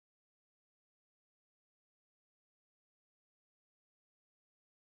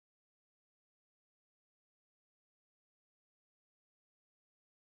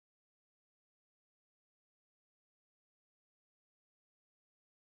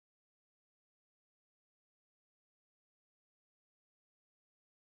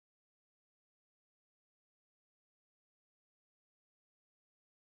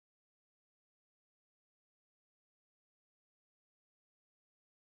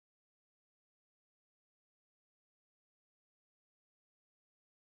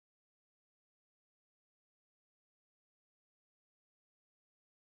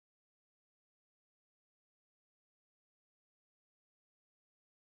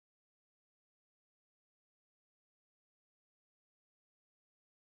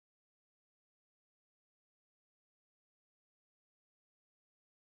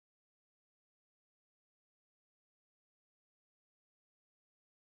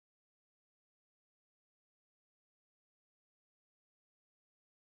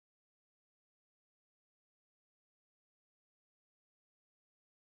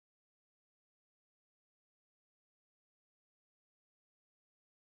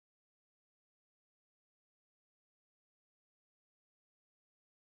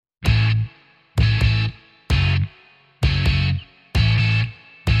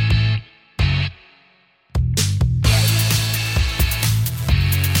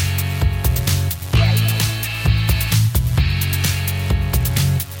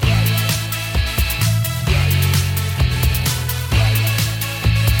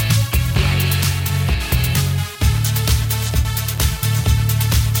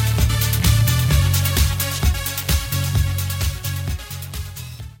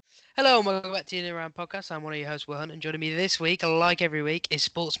Hello and welcome back to the In Around Podcast. I'm one of your hosts, Will Hunt, and joining me this week, like every week, is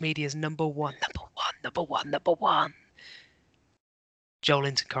sports media's number one, Joel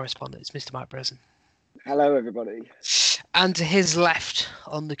Linton correspondent. It's Mr. Mike Breslin. Hello, everybody. And to his left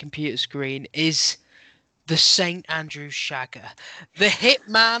on the computer screen is the St. Andrews Shagger, the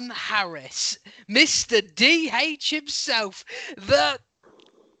Hitman Harris, Mr. DH himself, the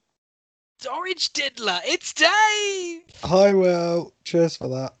Orange Diddler. It's Dave! Hi, Will. Cheers for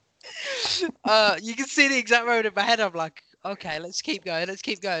that. You can see the exact moment in my head. I'm like, okay, let's keep going. And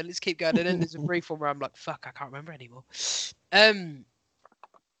then there's a brief one where I'm like, fuck, I can't remember anymore. Ladies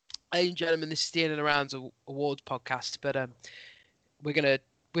and gentlemen, this is the In and Around Awards podcast, but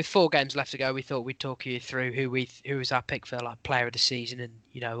with 4 games left to go, we thought we'd talk you through who was our pick for like Player of the Season and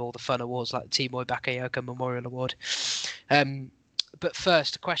all the fun awards like the Timoy Bakayoko Memorial Award. But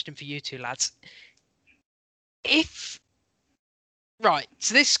first, a question for you two lads. Right,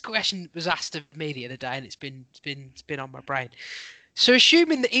 so this question was asked of me the other day, and it's been on my brain. So,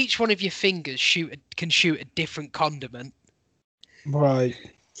 assuming that each one of your fingers can shoot a different condiment, Right.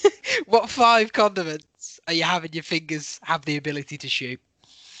 what 5 condiments are you having your fingers have the ability to shoot?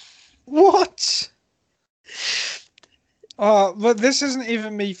 What? But this isn't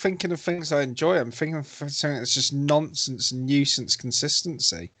even me thinking of things I enjoy. I'm thinking of something that's just nonsense and nuisance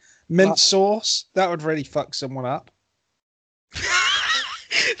consistency. Mint sauce, that would really fuck someone up.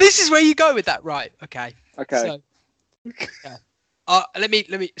 This is where you go with that, right? Okay. Okay. So, yeah. Let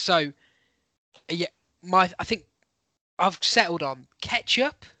me. So, yeah, I think I've settled on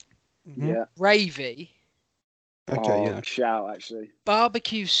ketchup, Yeah. gravy, Okay, Shout, actually.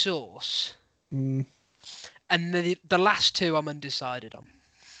 barbecue sauce, yeah. and the last 2 I'm undecided on.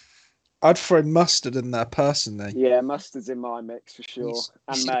 I'd throw mustard in there personally. Yeah, mustard's in my mix for sure.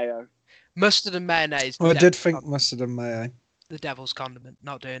 And mayo. Mustard and mayonnaise. Well, I did think mustard and mayo. The devil's condiment.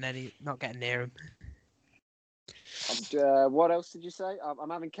 Not getting near him. What else did you say? I'm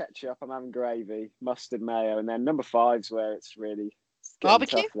having ketchup, I'm having gravy, mustard, mayo, and then number 5's where it's really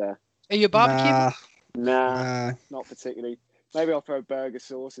barbecue. Tough there. Are you a barbecue? Nah, not particularly. Maybe I'll throw burger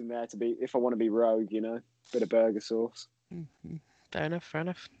sauce in there if I want to be rogue, bit of burger sauce. Mm-hmm. Fair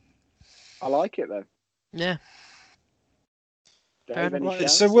enough. I like it though. Yeah. Dave, right,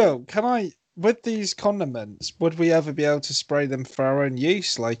 so Will, can I? With these condiments, would we ever be able to spray them for our own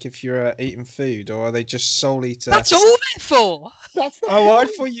use, like if you're eating food, or are they just solely to... That's all they're for! I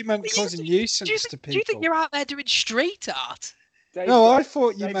thought you meant causing nuisance to people. Do you think you're out there doing street art? I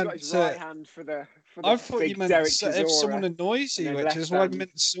thought you meant... right hand for the I thought you meant if someone annoys you, which is why hand.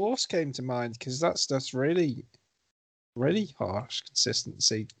 mint sauce came to mind, because that stuff's really, really harsh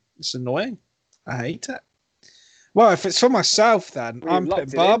consistency. It's annoying. I hate it. Well, if it's for myself, then I'm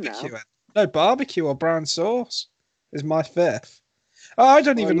putting barbecue in. No, barbecue or brown sauce is my 5th. Oh, I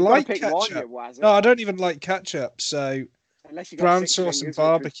don't even like ketchup. No, I don't even like ketchup. So brown sauce and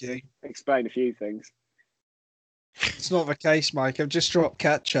barbecue. Explain a few things. It's not the case, Mike. I've just dropped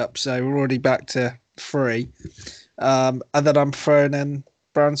ketchup, so we're already back to 3. And then I'm throwing in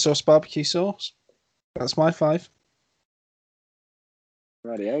brown sauce, barbecue sauce. That's my 5.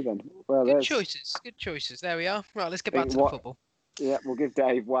 Rightio then. Well, good choices. There we are. Right, let's get back to the football. Yeah, we'll give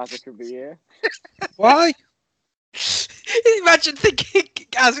Dave Wazzock of the year. Why? Imagine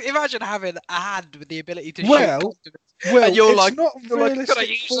having a hand with the ability to shoot. And you're like, can I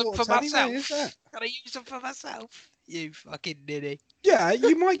use them for myself? Can I use them for myself? You fucking ninny. Yeah,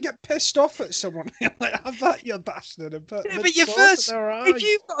 you might get pissed off at someone. Like, have that, you bastard. And put but your first, if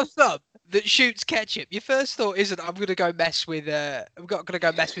you've got a thumb that shoots ketchup, your first thought isn't, I'm going to go mess with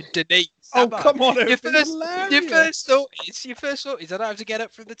Denise. Oh, come on. Your first thought is, I don't have to get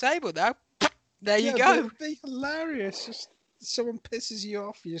up from the table now. There you go. It would be hilarious. Just someone pisses you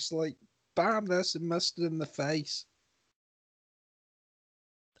off, you just like, bam, there's some mustard in the face.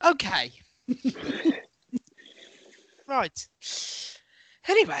 Okay. Right.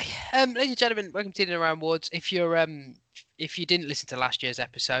 Anyway, ladies and gentlemen, welcome to the In Around Awards. If you didn't listen to last year's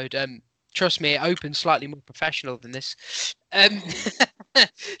episode, trust me, it opens slightly more professional than this.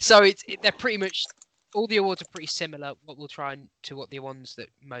 So they're pretty much all the awards are pretty similar. What we'll try to what the ones that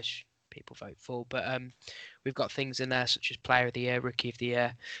most people vote for, but we've got things in there such as Player of the Year, Rookie of the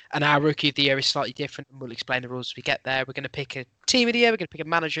Year, and our Rookie of the Year is slightly different, and we'll explain the rules as we get there. We're going to pick a Team of the Year, we're going to pick a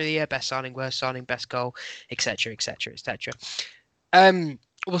Manager of the Year, Best Signing, Worst Signing, Best Goal, etc.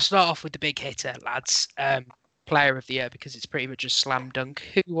 We'll start off with the big hitter, lads. Player of the Year, because it's pretty much a slam dunk.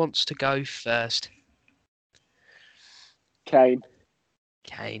 Who wants to go first? Kane,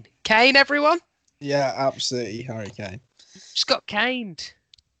 everyone? Yeah, absolutely, Harry Kane. Just got caned.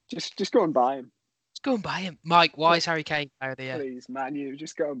 Just go and buy him. go and buy him. Mike, why is Harry Kane player of the year? Please, Man U,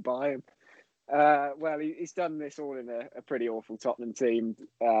 just go and buy him. Well, he's done this all in a pretty awful Tottenham team.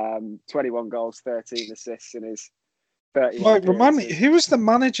 21 goals, 13 assists in his 31 Mike, remind me, appearances. who was the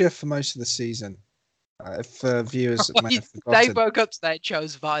manager for most of the season? If viewers may have forgotten. They woke up today and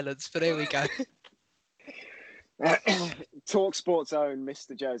chose violence, but here we go. Talk Sports' own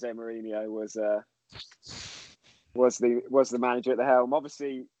Mr. Jose Mourinho was the manager at the helm.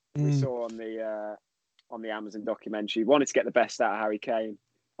 Obviously, we saw on the Amazon documentary, wanted to get the best out of Harry Kane.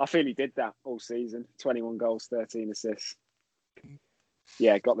 I feel he did that all season. 21 goals, 13 assists.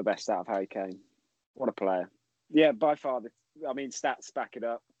 Yeah, got the best out of Harry Kane. What a player. Yeah, by far. Stats back it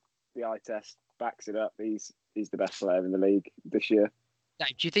up. The eye test backs it up. He's the best player in the league this year.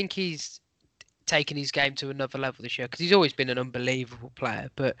 Dave, do you think he's taken his game to another level this year? Because he's always been an unbelievable player,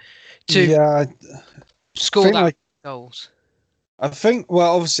 but to score that goals. I think,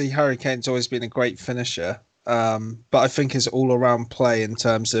 well, obviously Harry Kane's always been a great finisher, but I think his all-around play in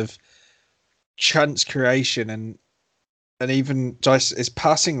terms of chance creation and even just his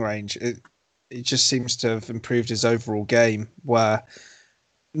passing range, it just seems to have improved his overall game. Where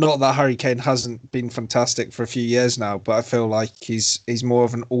not that Harry Kane hasn't been fantastic for a few years now, but I feel like he's more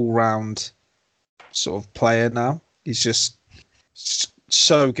of an all-round sort of player now. He's just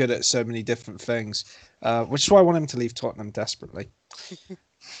so good at so many different things, which is why I want him to leave Tottenham desperately.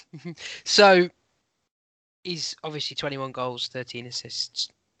 So he's obviously 21 goals, 13 assists,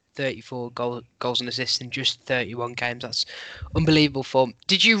 34 goals and assists in just 31 games. That's unbelievable form.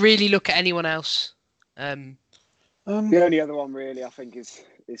 Did you really look at anyone else? The only other one really, I think, is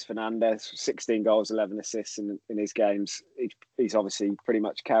Fernandes. 16 goals, 11 assists in his games. He's obviously pretty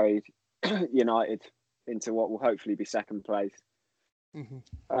much carried United into what will hopefully be second place.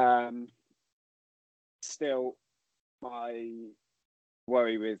 Mm-hmm. Still, my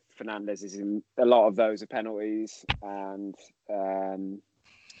worry with Fernandes is in a lot of those are penalties, and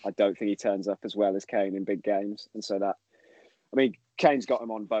I don't think he turns up as well as Kane in big games. And so Kane's got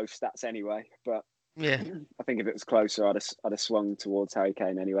him on both stats anyway, but yeah, I think if it was closer, I'd have swung towards Harry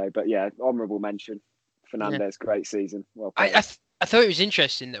Kane anyway. But yeah, honourable mention, Fernandes, great season. Well played. I thought it was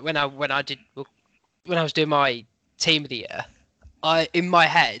interesting that when I was doing my team of the year, in my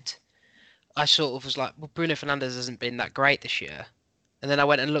head, I sort of was like, well, Bruno Fernandes hasn't been that great this year. And then I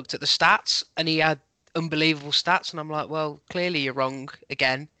went and looked at the stats, and he had unbelievable stats. And I'm like, well, clearly you're wrong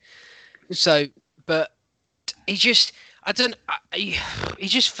again. So, but he just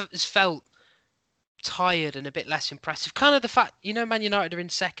felt tired and a bit less impressive. Kind of the fact, Man United are in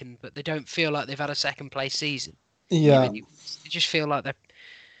second, but they don't feel like they've had a second place season. Yeah. You just feel like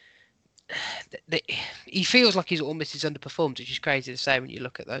he feels like he's almost underperformed, which is crazy to say when you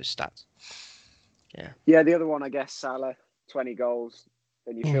look at those stats. Yeah, the other one, I guess, Salah, 20 goals.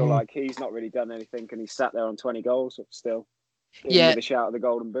 And you feel like he's not really done anything, and he's sat there on 20 goals still. With a shout at the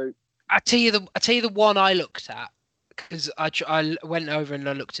Golden Boot. I tell you the one I looked at, because I went over and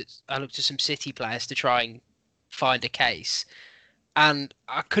I looked at some City players to try and find a case, and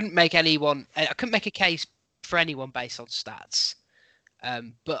I couldn't make a case for anyone based on stats.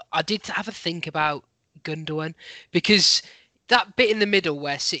 But I did have a think about Gundogan, because that bit in the middle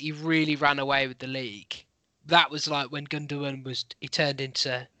where City really ran away with the league, that was like when Gundogan he turned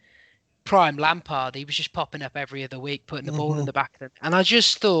into prime Lampard. He was just popping up every other week, putting the ball in the back of them. And I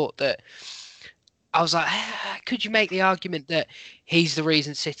just thought that, I was like, could you make the argument that he's the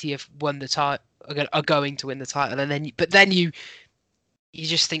reason City have won the title, are going to win the title? And then you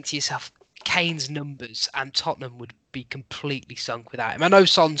just think to yourself, Kane's numbers and Tottenham would be completely sunk without him. I know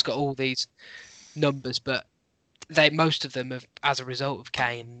Son's got all these numbers, but most of them have as a result of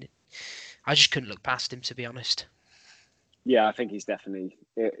Kane. I just couldn't look past him, to be honest. Yeah, I think he's definitely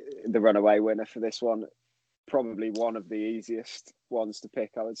the runaway winner for this one. Probably one of the easiest ones to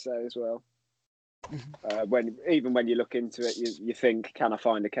pick, I would say, as well. When you look into it, you think, can I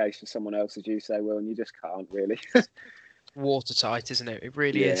find a case for someone else, as you say, Will, and you just can't really. Watertight, isn't it? It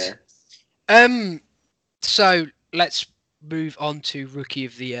really is. So let's move on to Rookie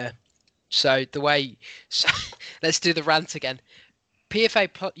of the Year. Let's do the rant again.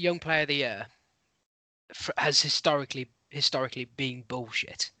 PFA Young Player of the Year has historically been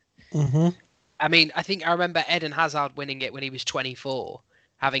bullshit. I mean, I remember Eden Hazard winning it when he was 24,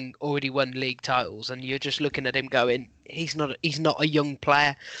 having already won league titles, and you're just looking at him going, he's not a young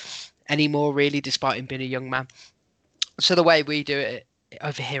player anymore, really, despite him being a young man. So the way we do it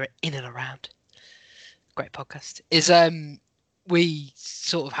over here at In and Around, great podcast, is we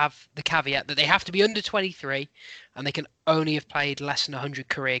sort of have the caveat that they have to be under 23 and they can only have played less than 100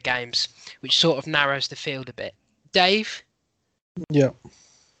 career games, which sort of narrows the field a bit. Dave? Yeah.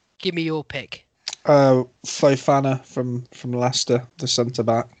 Give me your pick. Fofana from Leicester, the centre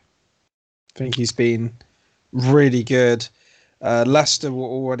back. I think he's been really good. Leicester were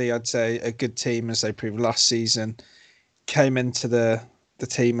already, I'd say, a good team as they proved last season. Came into the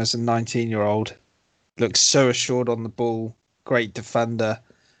team as a 19-year-old. Looks so assured on the ball. Great defender.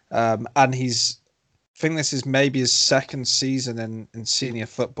 And I think this is maybe his second season in senior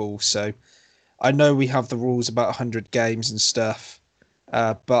football. So I know we have the rules about 100 games and stuff.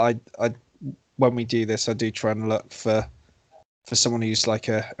 But I when we do this, I do try and look for someone who's like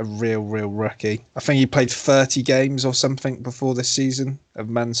a real rookie. I think he played 30 games or something before this season of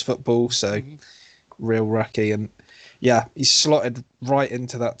men's football. So real rookie. And yeah, he's slotted right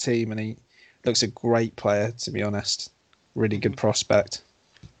into that team and he looks a great player, to be honest. Really good prospect.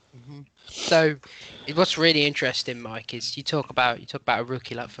 So what's really interesting, Mike, is you talk about a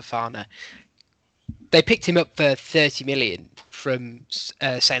rookie like Fofana. They picked him up for 30 million from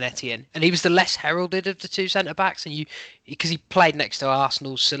Saint Etienne, and he was the less heralded of the two centre backs. And because he played next to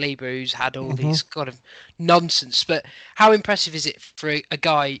Arsenal's Saliba, who's had all these kind of nonsense. But how impressive is it for a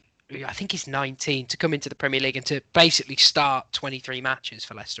guy who I think he's 19 to come into the Premier League and to basically start 23 matches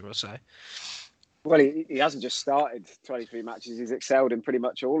for Leicester or so? Well, he hasn't just started 23 matches; he's excelled in pretty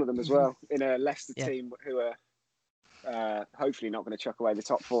much all of them as well. In a Leicester team who are hopefully not going to chuck away the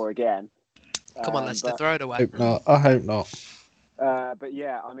top four again. Come on, Leicester, throw it away. I hope not. But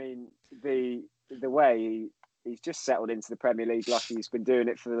yeah, I mean, the way he's just settled into the Premier League like he's been doing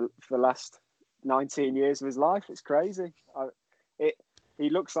it for the last 19 years of his life. It's crazy. He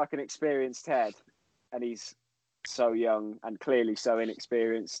looks like an experienced head, and he's so young and clearly so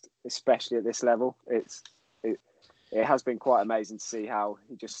inexperienced, especially at this level. It has been quite amazing to see how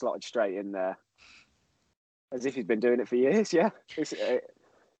he just slotted straight in there, as if he's been doing it for years. Yeah, he's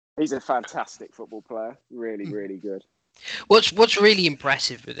a fantastic football player. Really, really good. What's really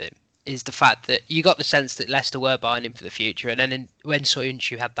impressive with him is the fact that you got the sense that Leicester were buying him for the future, and then when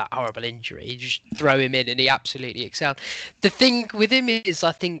Soyuncu had that horrible injury, you just throw him in and he absolutely excelled. The thing with him is,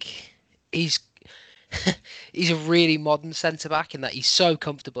 I think he's a really modern centre back in that he's so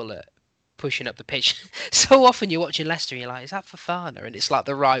comfortable at pushing up the pitch. So often you're watching Leicester and you're like, is that Fofana? And it's like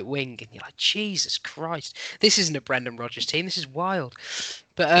the right wing, and you're like, Jesus Christ, this isn't a Brendan Rodgers team. This is wild.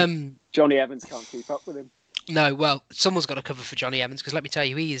 But Johnny Evans can't keep up with him. No, well, someone's got to cover for Johnny Evans, because let me tell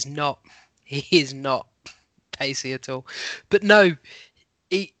you, he is not pacey at all. But no,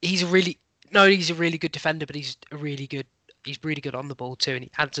 he's a really good defender, but he's really good on the ball too, and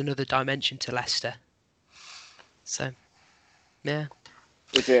he adds another dimension to Leicester. So, yeah,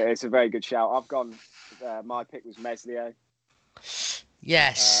 it's a very good shout. I've gone. My pick was Meslier.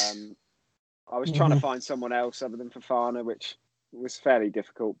 Yes. I was trying to find someone else other than Fofana, which was fairly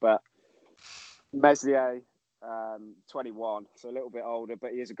difficult, but Meslier. 21, so a little bit older,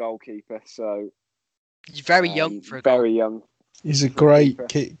 but he is a goalkeeper. So he's very young for a very young. He's a great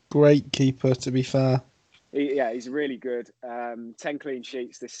keeper, to be fair. He's really good. 10 clean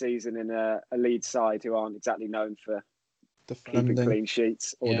sheets this season in a Leeds side who aren't exactly known for keeping clean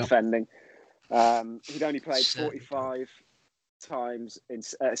sheets or defending. He'd only played 45 times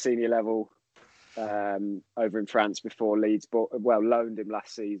at a senior level over in France before Leeds, loaned him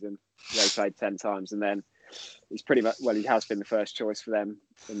last season. They played 10 times, and then he's pretty much, he has been the first choice for them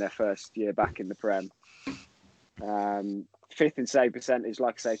in their first year back in the Prem. Fifth in save percentage,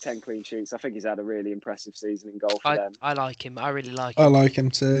 like I say, 10 clean sheets. I think he's had a really impressive season in goal for them. I like him. I really like him. I like him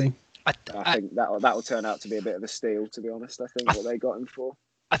too. I think that will turn out to be a bit of a steal, to be honest. I think what they got him for.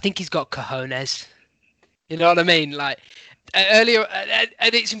 I think he's got cojones. You know what I mean? Like earlier,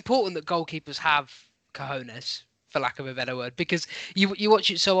 and it's important that goalkeepers have cojones, for lack of a better word, because you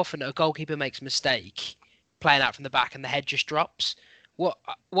watch it so often that a goalkeeper makes a mistake playing out from the back and the head just drops. What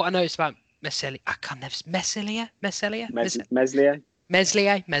I noticed about Meslier, I can't never Meslier,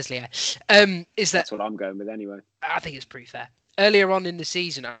 is that's what I'm going with anyway. I think it's pretty fair. Earlier on in the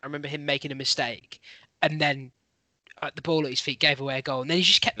season, I remember him making a mistake, and then the ball at his feet gave away a goal, and then he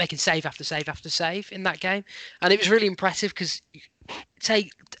just kept making save after save after save in that game, and it was really impressive because, I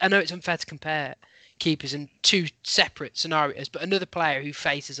know it's unfair to compare keepers in two separate scenarios, but another player who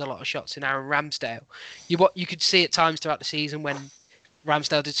faces a lot of shots in Aaron Ramsdale, you could see at times throughout the season when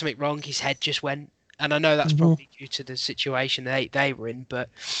Ramsdale did something wrong, his head just went, and I know that's probably due to the situation they were in, but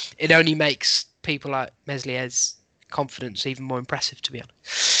it only makes people like Meslier's confidence even more impressive, to be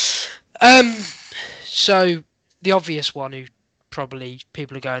honest. So the obvious one who probably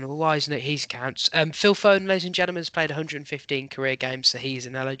people are going, well, why isn't it his counts? Phil Foden, ladies and gentlemen, has played 115 career games, so he's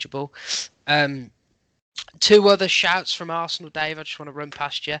ineligible. Two other shouts from Arsenal, Dave, I just want to run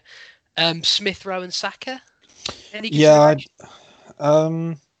past you. Smith Rowe and Saka.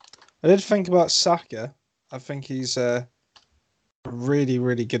 I did think about Saka. I think he's a really,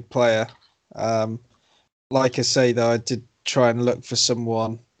 really good player. Like I say, though, I did try and look for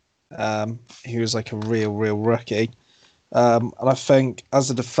someone who was like a real rookie. And I think as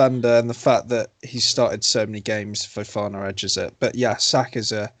a defender and the fact that he's started so many games, Fofana edges it. But yeah,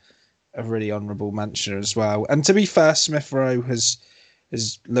 Saka's a really honourable mention as well. And to be fair, Smith Rowe has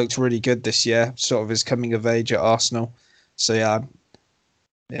looked really good this year, sort of his coming of age at Arsenal. So yeah,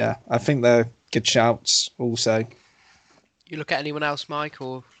 I think they're good shouts also. You look at anyone else, Mike,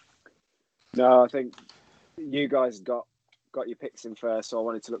 or? No, I think you guys got your picks in first, so I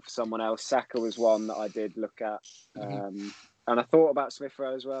wanted to look for someone else. Saka was one that I did look at. And I thought about Smith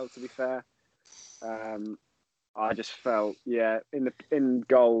Rowe as well, to be fair. I just felt, in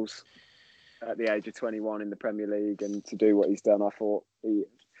goals at the age of 21 in the Premier League, and to do what he's done, I thought he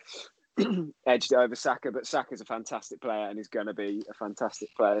edged it over Saka. But Saka's a fantastic player and he's going to be a fantastic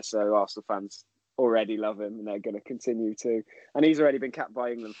player. So Arsenal fans already love him and they're going to continue to. And he's already been capped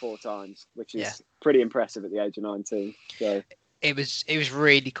by England 4 times, which is pretty impressive at the age of 19. So it was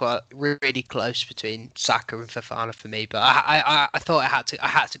really close between Saka and Fofana for me, but I thought I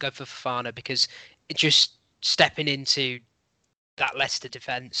had to go for Fofana because it just stepping into that Leicester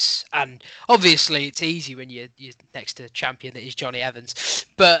defence, and obviously it's easy when you're next to a champion that is Johnny Evans,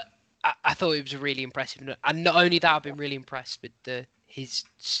 but I thought it was really impressive, and not only that, I've been really impressed with his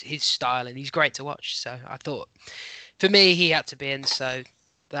style, and he's great to watch. So I thought for me he had to be in, so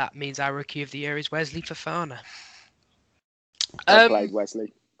that means our rookie of the year is Wesley Fofana. Well played,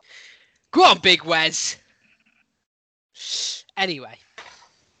 Wesley. Go on, Big Wes. Anyway,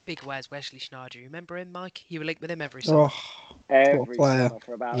 Big Wes, Wesley Sneijder. Remember him, Mike? You were linked with him every summer. Every summer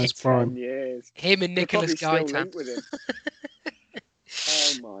for about 10 years. Him and Nicholas Gaitan. Still linked with him.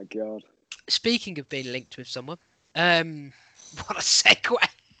 Oh my God. Speaking of being linked with someone, what a segue.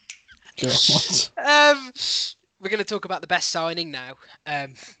 We're going to talk about the best signing now,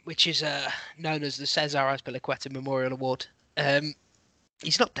 which is known as the Cesar Azpilicueta Memorial Award.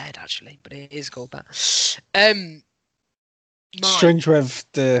 He's not dead, actually, but it is called that. Strange to have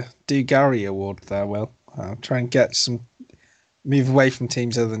the Dugarry Award there, Will. I'll try and move away from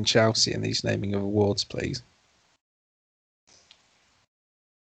teams other than Chelsea in these naming of awards, please.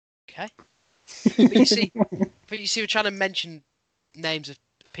 Okay. But you see, we're trying to mention names of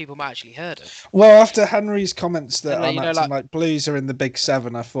people might actually heard of. Well, after Henry's comments that I'm acting like like Blues are in the Big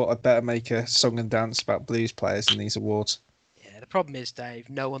Seven, I thought I'd better make a song and dance about Blues players in these awards. Yeah, the problem is, Dave,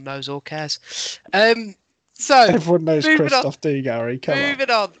 no one knows or cares. So everyone knows Christoph Dugarry.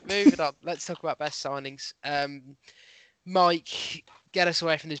 Moving on. Let's talk about best signings. Mike, get us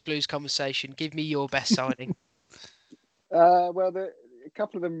away from this Blues conversation. Give me your best signing. Well, a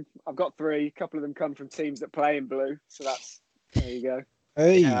couple of them, I've got 3. A couple of them come from teams that play in blue, so there you go.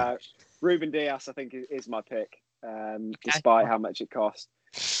 Hey. Ruben Dias, I think, is my pick, despite how much it cost.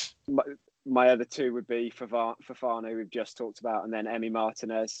 My other 2 would be Fofana, who we've just talked about, and then Emi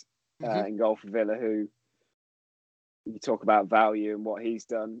Martinez in goal for Villa, who you talk about value and what he's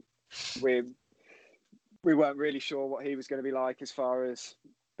done. We weren't really sure what he was going to be like as far as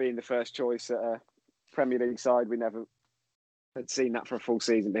being the first choice at a Premier League side. We never had seen that for a full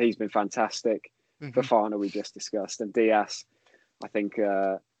season, but he's been fantastic. Fofana, we just discussed, and Dias, I think, City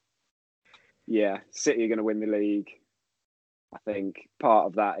are going to win the league. I think part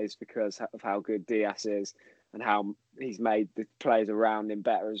of that is because of how good Dias is and how he's made the players around him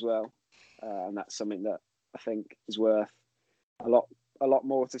better as well. And that's something that I think is worth a lot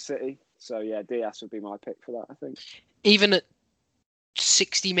more to City. So, yeah, Dias would be my pick for that, I think. Even at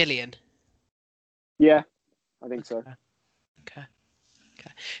 60 million? Yeah, I think so. Okay.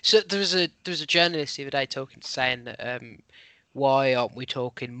 So there was a journalist the other day saying that why aren't we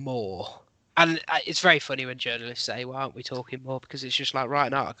talking more? And it's very funny when journalists say, why aren't we talking more? Because it's just like, write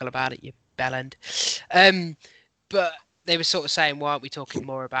an article about it, you bellend. But they were sort of saying, why aren't we talking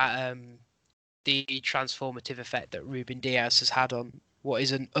more about the transformative effect that Ruben Dias has had on what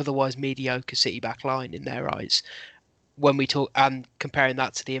is an otherwise mediocre City back line in their eyes? When we talk, and comparing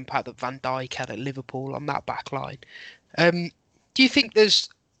that to the impact that Van Dijk had at Liverpool on that back line. Do you think there's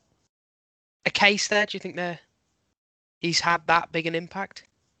a case there? Do you think he's had that big an impact?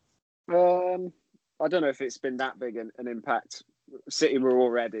 I don't know if it's been that big an impact. City were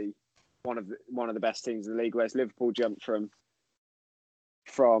already one of the best teams in the league, whereas Liverpool jumped from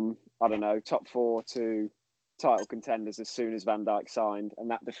I don't know, top 4 to title contenders as soon as Van Dijk signed,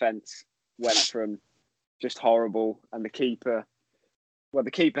 and that defence went from just horrible, and the keeper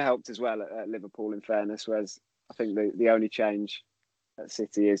helped as well at Liverpool, in fairness, whereas I think the only change at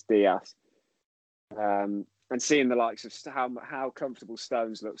City is Dias. And and seeing the likes of how comfortable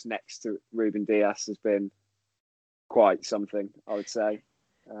Stones looks next to Ruben Dias has been quite something, I would say.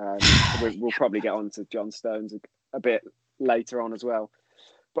 We'll probably get on to John Stones a bit later on as well,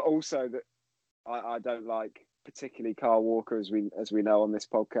 but also that I don't like particularly Kyle Walker, as we know on this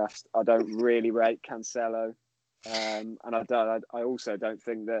podcast. I don't really rate Cancelo, and I also don't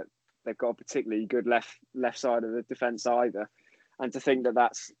think that they've got a particularly good left side of the defence either. And to think that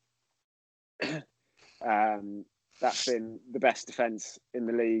that's been the best defence in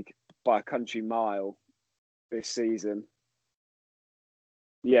the league by a country mile this season.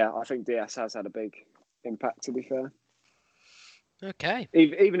 Yeah, I think Dias has had a big impact, to be fair. Okay.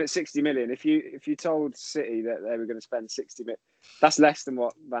 Even at 60 million, if you told City that they were going to spend 60 million, that's less than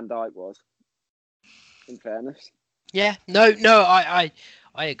what Van Dijk was, in fairness. Yeah, no, I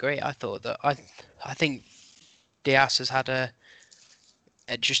agree. I thought that I think Dias has had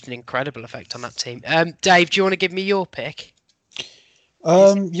just an incredible effect on that team. Dave, do you want to give me your pick?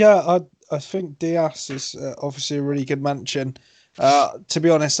 Yeah, I think Dias is obviously a really good mention. To be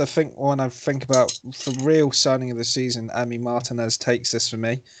honest, I think when I think about the real signing of the season, Emi Martinez takes this for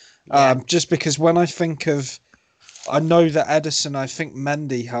me. Yeah. Just because when I think of, I know that Ederson, I think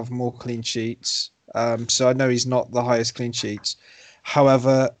Mendy have more clean sheets. So I know he's not the highest clean sheets.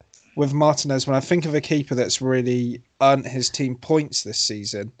 However, with Martinez, when I think of a keeper that's really earned his team points this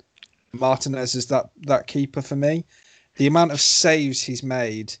season, Martinez is that keeper for me. The amount of saves he's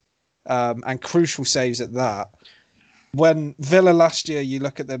made, and crucial saves at that. When Villa last year, you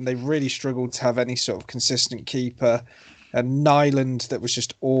look at them, they really struggled to have any sort of consistent keeper. And Nyland, that was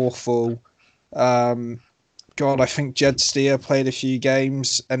just awful. I think Jed Steer played a few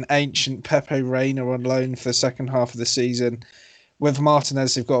games. An ancient Pepe Reina on loan for the second half of the season. With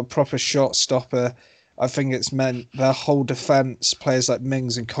Martinez, they've got a proper shot stopper. I think it's meant their whole defence, players like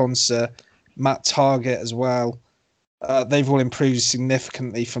Mings and Konsa, Matt Targett as well, they've all improved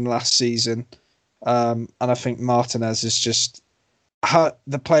significantly from last season. And I think Martinez is just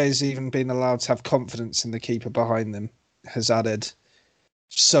the players even being allowed to have confidence in the keeper behind them has added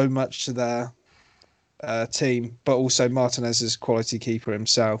so much to their team. But also Martinez is a quality keeper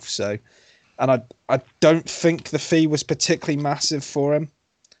himself. So, and I don't think the fee was particularly massive for him,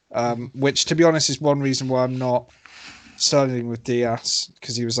 which to be honest is one reason why I'm not signing with Dias,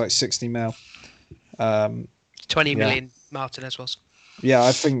 because he was like 60 mil. 20 million Martinez was. Yeah,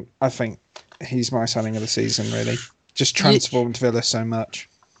 I think he's my signing of the season, really. Just transformed Villa so much.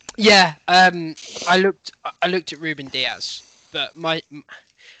 Yeah, I looked at Ruben Dias, but my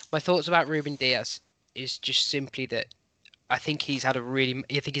thoughts about Ruben Dias is just simply that I think he's had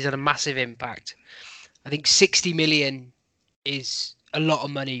a massive impact. I think 60 million is a lot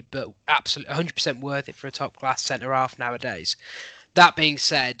of money, but absolutely 100% worth it for a top class centre half nowadays. That being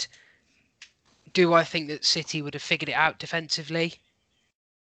said, do I think that City would have figured it out defensively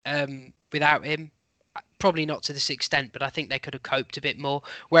without him? Probably not to this extent, but I think they could have coped a bit more.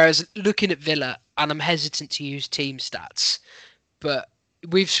 Whereas looking at Villa, and I'm hesitant to use team stats, but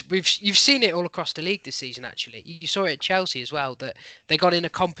you've seen it all across the league this season. Actually, you saw it at Chelsea as well, that they got in a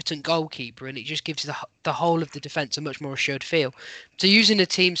competent goalkeeper, and it just gives the whole of the defence a much more assured feel. So using a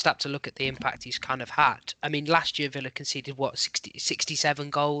team stat to look at the impact he's kind of had. I mean, last year Villa conceded 67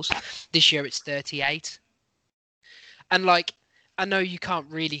 goals. This year it's 38. And I know you can't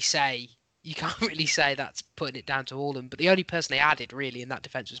really say that's putting it down to all of them, but the only person they added really in that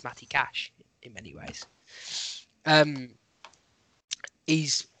defence was Matty Cash in many ways.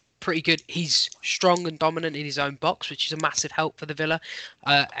 He's pretty good. He's strong and dominant in his own box, which is a massive help for the Villa.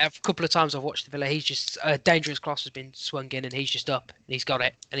 A couple of times I've watched the Villa, he's just a dangerous cross has been swung in, and he's just up, and he's got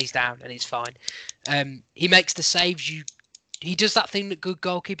it, and he's down, and he's fine. He makes the saves. He does that thing that good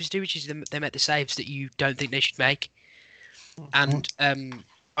goalkeepers do, which is they make the saves that you don't think they should make. And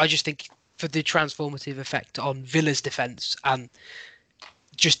I just think for the transformative effect on Villa's defence and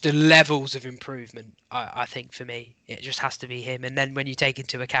just the levels of improvement, I think for me it just has to be him. And then when you take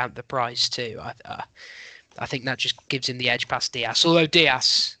into account the price too, I think that just gives him the edge past Dias. Although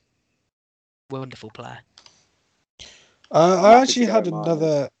Dias, wonderful player. I actually had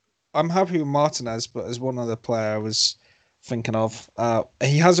another. I'm happy with Martinez, but as one other player I was thinking of,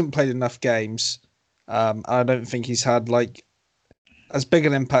 he hasn't played enough games. I don't think he's had as big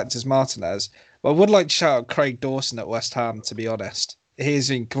an impact as Martinez. But I would like to shout out Craig Dawson at West Ham, to be honest. He's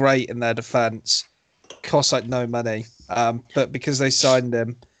been great in their defence. Costs no money. But because they signed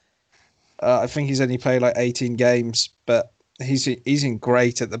him, I think he's only played 18 games, but he's been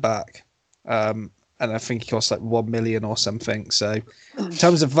great at the back. And I think he costs 1 million or something. So in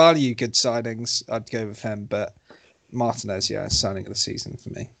terms of value, good signings, I'd go with him. But Martinez, signing of the season for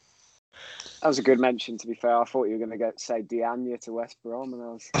me. That was a good mention, to be fair. I thought you were going to say Diagne to West Brom. And I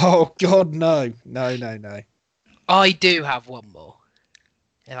was... Oh, God, no. No. I do have one more,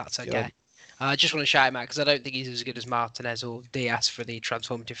 if that's okay. God. I just want to shout him out because I don't think he's as good as Martinez or Diaz for the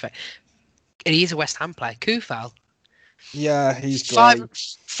transformative effect. And he is a West Ham player. Kufal. Yeah, he's great.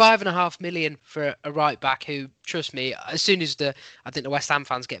 $5.5 million for a right back who, trust me, as soon as I think the West Ham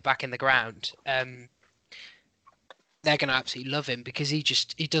fans get back in the ground, they're going to absolutely love him because he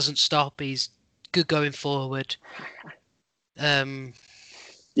doesn't stop. He's good going forward. I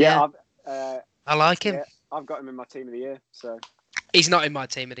like him. Yeah, I've got him in my team of the year. So he's not in my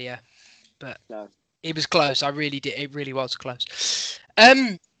team of the year, but no. He was close. I really did. It really was close.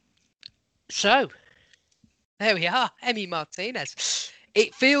 So there we are, Emi Martinez.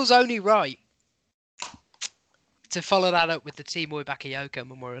 It feels only right to follow that up with the Timoy Bakayoko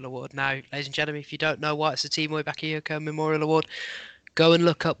Memorial Award. Now, ladies and gentlemen, if you don't know why it's the Timoy Bakayoko Memorial Award, go and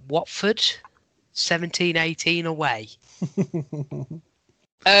look up Watford 17-18 away.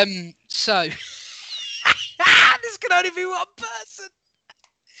 So this can only be one person.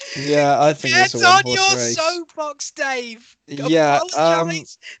 Yeah, I think Get it's a on one-horse your race. Soapbox, Dave. Yeah,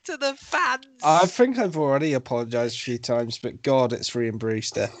 apologise to the fans. I think I've already apologised a few times, but God, it's Ryan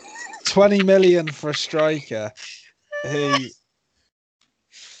Brewster. 20 million for a striker who,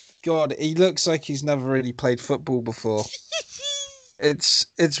 God, he looks like he's never really played football before. It's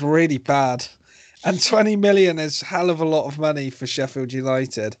really bad. And 20 million is a hell of a lot of money for Sheffield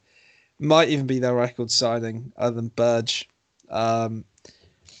United. Might even be their record signing, other than Burge.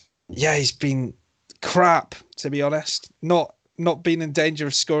 Yeah, he's been crap, to be honest. Not been in danger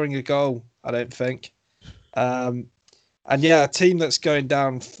of scoring a goal, I don't think. And yeah, a team that's going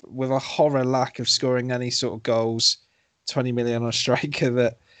down with a horror lack of scoring any sort of goals. 20 million on a striker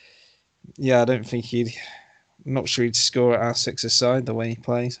that, yeah, I don't think I'm not sure he'd score at our Sixers side the way he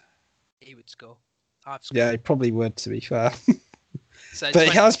plays. He would score. I've scored. Yeah, he probably would, to be fair. So but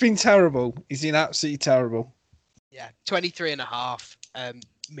he has been terrible. He's been absolutely terrible. Yeah, 23.5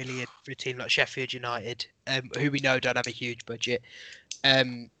 million for a team like Sheffield United, who we know don't have a huge budget.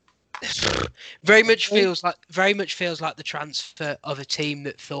 Very much feels like the transfer of a team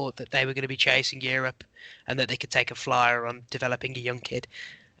that thought that they were going to be chasing Europe and that they could take a flyer on developing a young kid,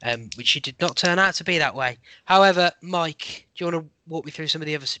 which it did not turn out to be that way. However, Mike, do you want to walk me through some of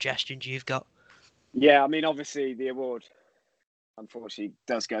the other suggestions you've got? Yeah, I mean, obviously the award, unfortunately,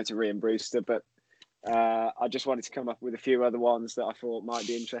 does go to Ryan Brewster, but I just wanted to come up with a few other ones that I thought might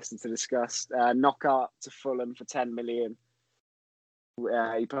be interesting to discuss. Knockout to Fulham for 10 million.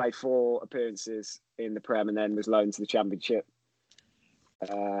 He played 4 appearances in the Prem and then was loaned to the Championship.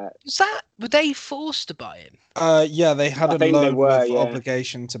 Were they forced to buy him? Yeah, they had a loan with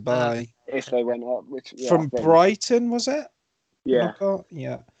obligation to buy. If they went up. From Brighton, was it? Yeah. Knockout?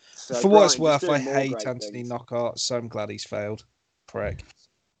 Yeah. So for what it's worth, I hate Anthony Knockout, so I'm glad he's failed. Prick.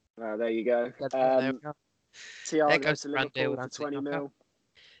 There you go. Thiago to Liverpool for 20 mil.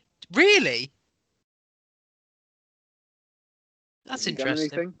 Really? That's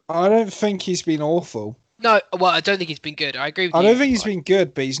interesting. I don't think he's been awful. No, well, I don't think he's been good. I agree with you. I don't think he's been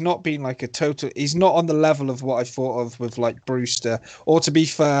good, but he's not been like a total... He's not on the level of what I thought of with like Brewster. Or to be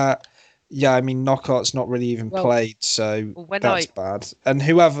fair, yeah, I mean, Knockout's not really even played, so that's bad. And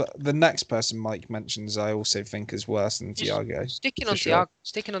whoever... The next person Mike mentions, I also think is worse than Thiago. Sticking on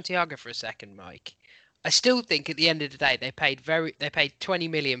Thiago for a second, Mike. I still think at the end of the day they paid 20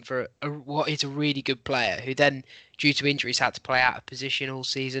 million for what is a really good player who then, due to injuries, had to play out of position all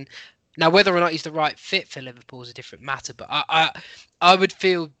season. Now, whether or not he's the right fit for Liverpool is a different matter, but I would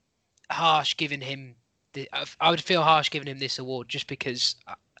feel harsh giving him this award just because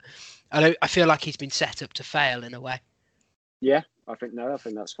I feel like he's been set up to fail in a way. Yeah, I think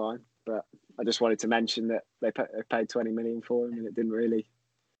that's fine, but I just wanted to mention that they paid 20 million for him and it didn't really.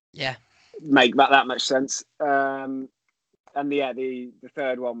 Yeah. Make that much sense. And yeah, the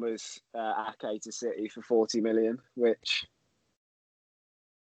third one was Ake to City for 40 million, which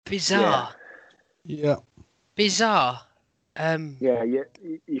bizarre. Yeah. Bizarre. Yeah,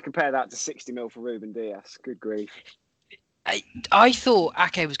 you compare that to 60 mil for Ruben Diaz. Good grief. I thought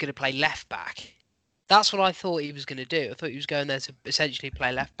Ake was going to play left back. That's what I thought he was going to do. I thought he was going there to essentially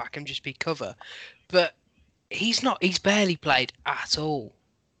play left back and just be cover. But he's not. He's barely played at all.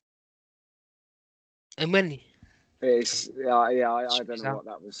 And when I don't know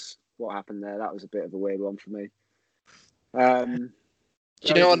what happened there. That was a bit of a weird one for me. Do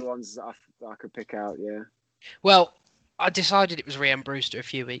you know the ones that I could pick out? Yeah. Well, I decided it was Ryan Brewster a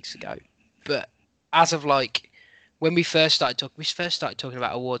few weeks ago, but as of when we first started talking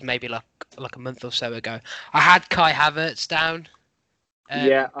about awards, maybe like a month or so ago, I had Kai Havertz down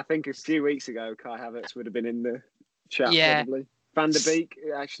Yeah, I think a few weeks ago, Kai Havertz would have been in the chat probably. Van der Beek,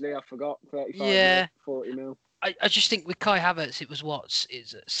 actually, I forgot, 35 mil, 40 mil. I just think with Kai Havertz, it was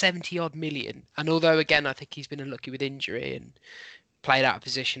 70-odd million. And although, again, I think he's been unlucky with injury and played out of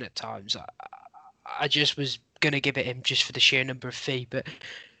position at times, I just was going to give it him just for the sheer number of fee. But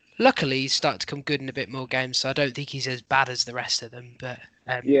luckily, he's started to come good in a bit more games, so I don't think he's as bad as the rest of them. But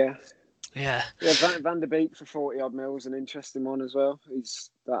Yeah, Van der Beek for 40-odd mil is an interesting one as well.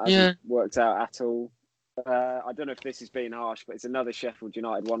 That hasn't worked out at all. I don't know if this is being harsh, but it's another Sheffield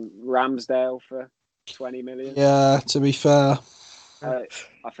United one. Ramsdale for 20 million. Yeah, to be fair. I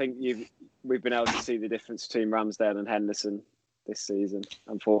think we've been able to see the difference between Ramsdale and Henderson this season,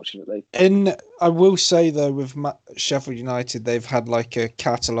 unfortunately. I will say, though, with Sheffield United, they've had like a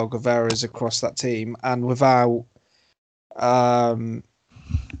catalogue of errors across that team, and without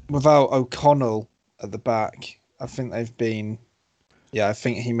O'Connell at the back, I think they've been... Yeah, I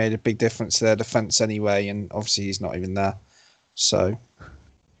think he made a big difference to their defence anyway, and obviously he's not even there. So,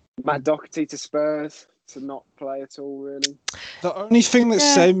 Matt Doherty to Spurs to not play at all, really. The only thing that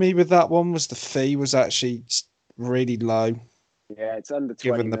saved me with that one was the fee was actually really low. Yeah, it's under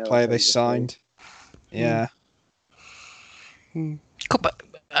 20 given the player they signed. Yeah. But,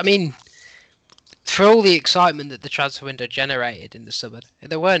 I mean, for all the excitement that the transfer window generated in the summer,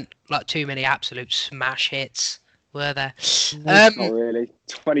 there weren't like too many absolute smash hits, were there? Not really.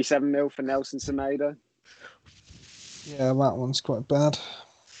 27 mil for Nelson Semedo. Yeah, that one's quite bad.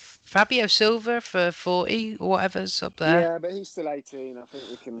 Fabio Silva for 40 or whatever's up there. Yeah, but he's still 18. I think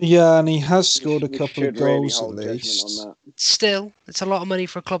we can. Yeah, and he has scored a couple of goals at least. On that. Still, it's a lot of money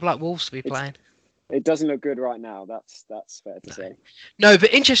for a club like Wolves to be playing. It doesn't look good right now. That's fair to say. No,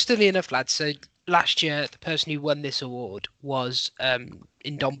 but interestingly enough, lads, so last year the person who won this award was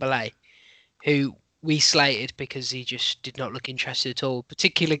Ndombele, who we slated because he just did not look interested at all.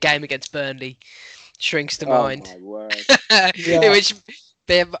 Particular game against Burnley shrinks the mind. My word. In which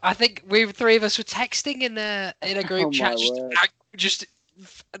I think three of us were texting in a group chat.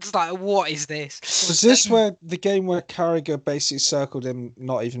 It's like, what is this? Was this where the game where Carragher basically circled him,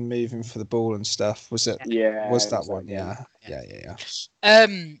 not even moving for the ball and stuff? Was it? Yeah. Was that one? Yeah.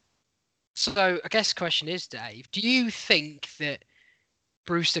 So I guess the question is, Dave, do you think that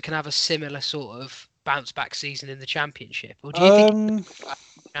Brewster can have a similar sort of bounce back season in the Championship, or do you think?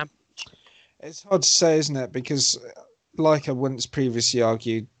 It's hard to say, isn't it? Because, like I once previously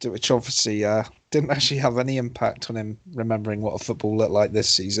argued, which obviously didn't actually have any impact on him remembering what a football looked like this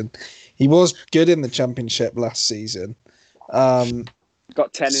season. He was good in the Championship last season.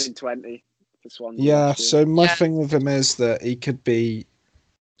 Got 10 in 20 for Swansea. Yeah, so my thing with him is that he could be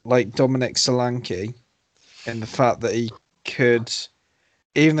like Dominic Solanke in the fact that he could,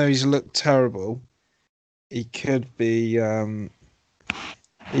 even though he's looked terrible, he could be...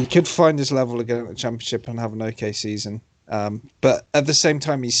 he could find his level again at the Championship and have an okay season. But at the same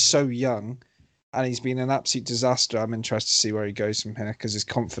time, he's so young and he's been an absolute disaster. I'm interested to see where he goes from here because his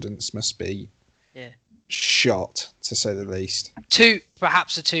confidence must be shot, to say the least.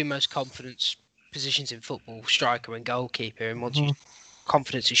 Perhaps the two most confident positions in football, striker and goalkeeper. And once your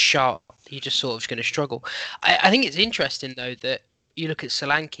confidence is shot, you're just sort of going to struggle. I think it's interesting, though, that you look at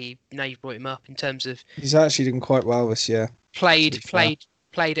Solanke, now you've brought him up, in terms of... He's actually doing quite well this year.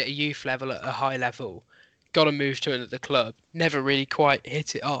 Played at a youth level, at a high level, got a move to another club, never really quite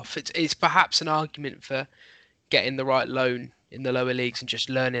hit it off. It's perhaps an argument for getting the right loan in the lower leagues and just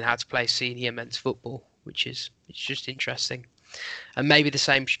learning how to play senior men's football, it's just interesting. And maybe the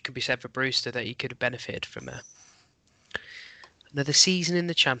same could be said for Brewster, that he could have benefited from another season in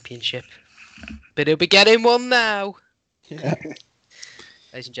the Championship. But he'll be getting one now. Yeah.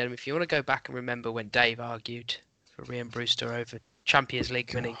 Ladies and gentlemen, if you want to go back and remember when Dave argued for Rhian Brewster over Champions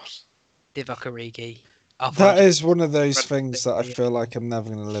League winning Divock Origi. That is one of those things that I feel like I'm never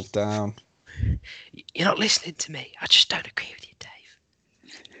going to live down. You're not listening to me. I just don't agree with you, Dave.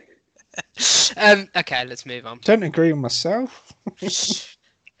 Okay, let's move on. Don't agree with myself.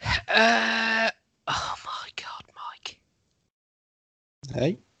 Oh my God, Mike.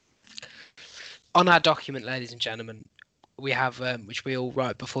 Hey. On our document, ladies and gentlemen, we have, which we all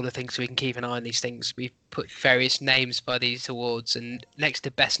write before the things so we can keep an eye on these things. We put various names by these awards, and next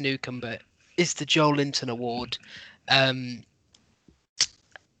to Best Newcomer is the Joel Linton Award,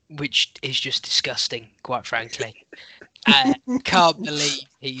 which is just disgusting, quite frankly. Can't believe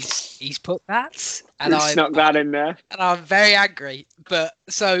he's put that, and I snuck that in there, and I'm very angry. But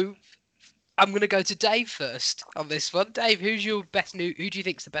so I'm going to go to Dave first on this one. Dave, who's your best Who do you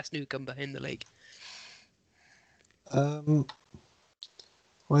think's the best newcomer in the league? Well,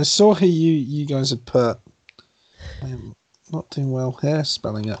 I saw who you guys had put. not doing well here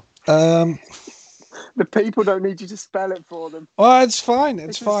spelling it. The people don't need you to spell it for them. Well, it's fine.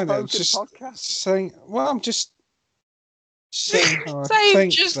 It's fine. I'm just podcast. saying. Well, I'm just saying how I Same,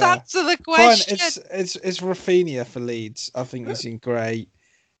 think. just there. answer the question. Fine. It's Rafinha for Leeds. I think he's been great.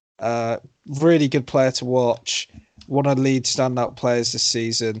 Really good player to watch. One of Leeds' standout players this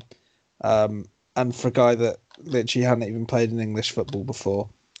season. And for a guy that literally hadn't even played in English football before,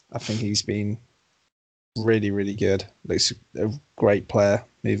 I think he's been really, really good. Looks a great player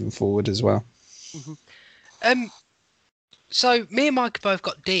moving forward as well. Mm-hmm. So me and Mike both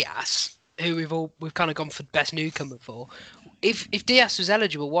got Diaz, who we've kind of gone for best newcomer for. If Diaz was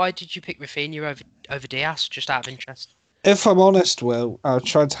eligible, why did you pick Rafinha over Diaz? Just out of interest. If I'm honest, Will, I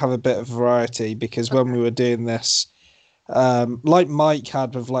tried to have a bit of variety because when we were doing this, like Mike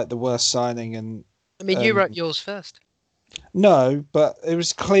had with like the worst signing, and I mean, you wrote yours first. No, but it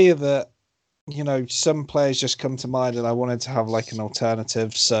was clear that some players just come to mind, and I wanted to have like an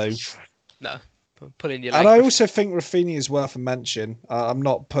alternative. So no, put in your leg. And I also think Rafinha is worth a mention. I'm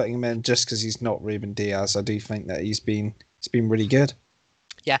not putting him in just because he's not Ruben Diaz. I do think that he's been really good.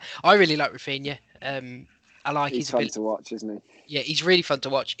 Yeah, I really like Rafinha. I like he's fun to watch, isn't he? Yeah, he's really fun to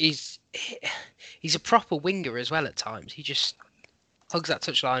watch. He's a proper winger as well at times. He just hugs that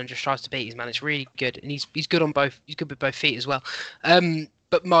touchline and just tries to beat his man. It's really good, and he's good on both. He's good with both feet as well.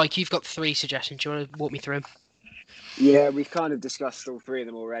 But Mike, you've got 3 suggestions. Do you want to walk me through them? Yeah, we've kind of discussed all 3 of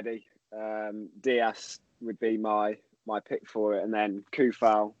them already. Diaz would be my pick for it, and then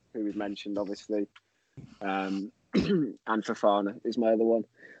Kufal, who we've mentioned, obviously, and Fofana is my other one.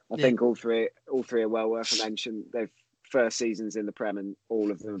 I think all three are well worth a mention. They've first seasons in the Prem, and all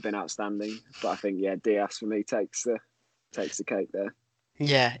of them have been outstanding. But I think Diaz for me takes the cake there.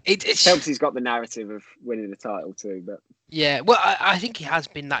 Yeah, it helps. He's got the narrative of winning the title too. But yeah, well, I think he has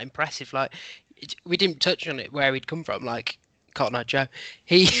been that impressive. Like, we didn't touch on it where he'd come from. Like Cotton Eye Joe,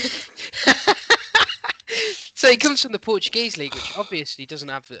 he. So he comes from the Portuguese league, which obviously doesn't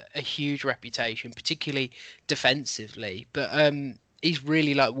have a huge reputation, particularly defensively. But he's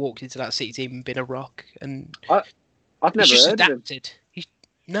really walked into that City team and been a rock. And I've never just heard adapted. of him.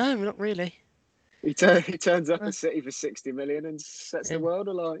 No, not really. He turns up at City for 60 million and sets the world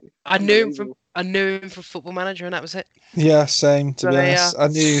alight. I knew him from Football Manager, and that was it. Yeah, same. To be honest, I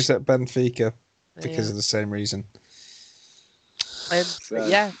knew he was at Benfica because of the same reason.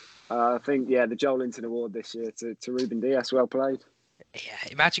 Yeah. I think the Joel Linton Award this year to Ruben Diaz. Well played. Yeah,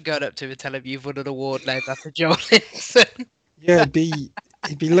 imagine going up to him and telling him you've won an award named after Joel Linton. Yeah,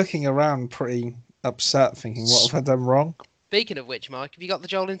 he'd be looking around pretty upset, thinking, "What have I done wrong?" Speaking of which, Mike, have you got the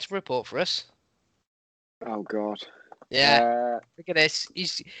Joel Linton report for us? Oh God. Yeah. Look at this.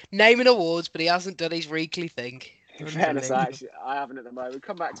 He's naming awards, but he hasn't done his weekly thing. In fairness, I haven't at the moment.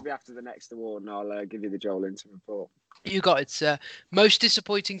 Come back to me after the next award, and I'll give you the Joel Linton report. You got it, sir. Most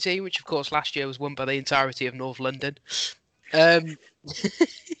disappointing team, which of course last year was won by the entirety of North London.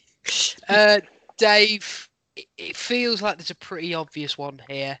 Dave, it feels like there's a pretty obvious one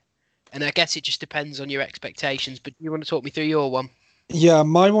here, and I guess it just depends on your expectations. But do you want to talk me through your one? Yeah,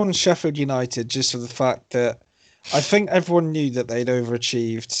 my one's Sheffield United, just for the fact that I think everyone knew that they'd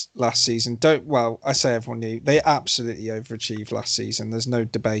overachieved last season. I say everyone knew. They absolutely overachieved last season. There's no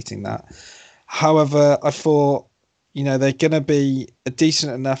debating that. However, I thought, they're going to be a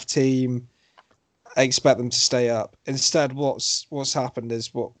decent enough team. I expect them to stay up. Instead, what's happened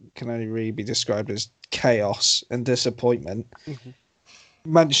is what can only really be described as chaos and disappointment. Mm-hmm.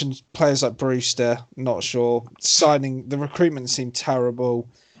 Mentioned players like Brewster, not sure. The recruitment seemed terrible.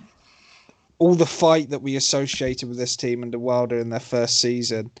 All the fight that we associated with this team under Wilder in their first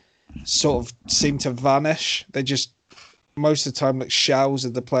season sort of seemed to vanish. They just, most of the time, look shells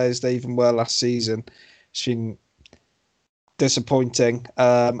of the players they even were last season. It's been disappointing.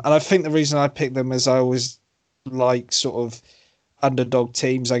 And I think the reason I picked them is I always like sort of underdog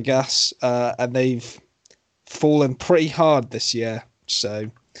teams, I guess. And they've fallen pretty hard this year.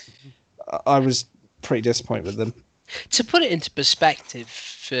 So I was pretty disappointed with them. To put it into perspective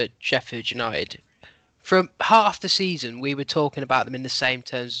for Sheffield United, from half the season, we were talking about them in the same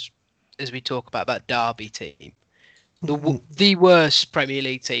terms as we talk about that Derby team. The worst Premier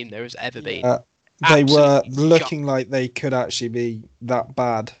League team there has ever been. They were looking like they could actually be that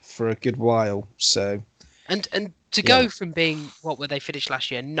bad for a good while. So, and to go from being, what were they finished last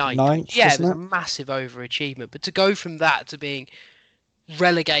year? Ninth. Yeah, it was a massive overachievement. But to go from that to being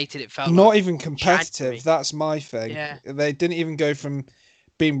relegated, it felt not even competitive. January. That's my thing. Yeah. They didn't even go from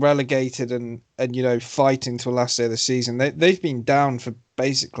being relegated and fighting till last day of the season. They've been down for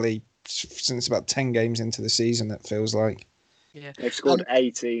basically since about 10 games into the season, it feels like. Yeah, they've scored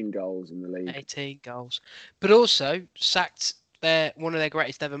 18 goals in the league. 18 goals, but also sacked one of their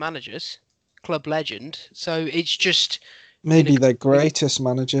greatest ever managers, club legend. So it's just maybe their greatest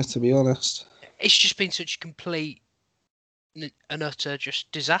manager, to be honest. It's just been such a complete and utter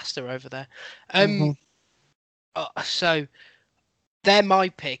just disaster over there. So they're my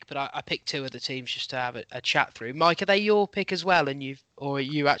pick, but I picked two of the teams just to have a chat through. Mike, are they your pick as well? Or are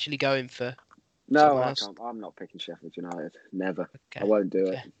you actually going for? No, I can't. I'm not picking Sheffield United. Never. Okay. I won't do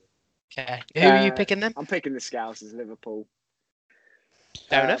it. Okay. Who are you picking then? I'm picking the Scousers, Liverpool.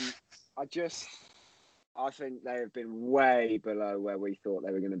 Fair enough. I think they have been way below where we thought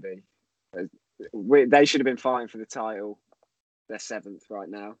they were going to be. They should have been fighting for the title. They're 7th right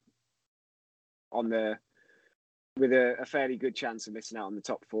now. With a fairly good chance of missing out on the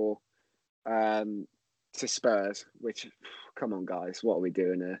top 4 to Spurs, which, come on, guys, what are we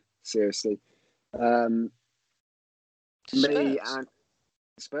doing here? Seriously. Spurs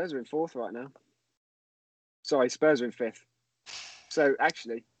are in 4th right now. Sorry, Spurs are in 5th. So,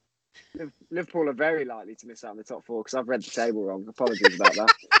 actually, Liverpool are very likely to miss out on the top 4 because I've read the table wrong. Apologies about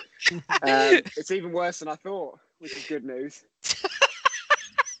that. It's even worse than I thought, which is good news.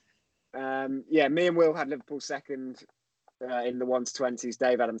 Me and Will had Liverpool 2nd in the 1-20s.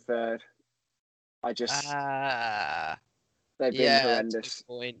 Dave had them 3rd. They've been horrendous.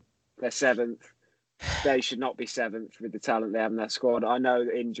 They're 7th. They should not be 7th with the talent they have in their squad. I know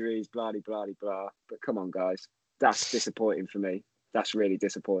the injuries, blah, blah, blah, blah. But come on, guys. That's disappointing for me. That's really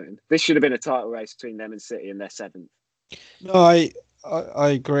disappointing. This should have been a title race between them and City, and they're 7th. No, I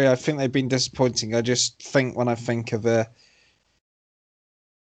agree. I think they've been disappointing. I just think when I think of a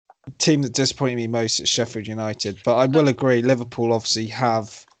team that disappointed me most, it's Sheffield United. But I will agree, Liverpool obviously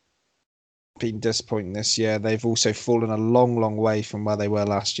have been disappointing this year. They've also fallen a long, long way from where they were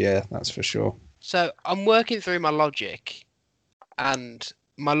last year. That's for sure. So I'm working through my logic, and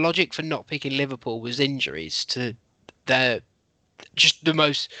my logic for not picking Liverpool was injuries to the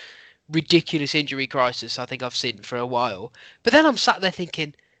most ridiculous injury crisis I think I've seen for a while. But then I'm sat there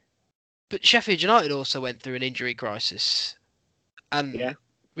thinking, but Sheffield United also went through an injury crisis, and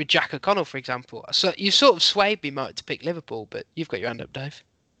with Jack O'Connell, for example. So you sort of swayed me, Mike, to pick Liverpool, but you've got your hand up, Dave.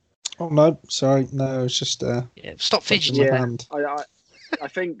 Oh no, sorry, no, it's just stop fidgeting. I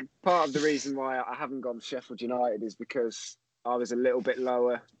think part of the reason why I haven't gone Sheffield United is because I was a little bit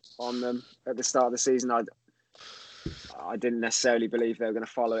lower on them at the start of the season. I didn't necessarily believe they were going to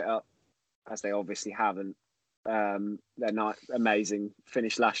follow it up, as they obviously haven't. They're not amazing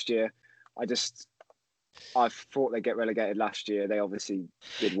finish last year. I thought they'd get relegated last year. They obviously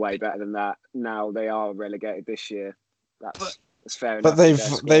did way better than that. Now they are relegated this year. That's fair enough.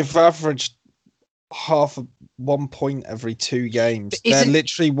 But they've averaged half of 1 point every 2 games. They're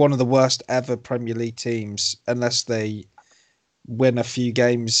literally one of the worst ever Premier League teams, unless they win a few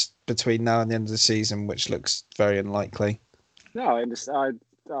games between now and the end of the season, which looks very unlikely. No, I understand.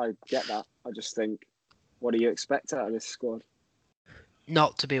 I get that. I just think, what do you expect out of this squad?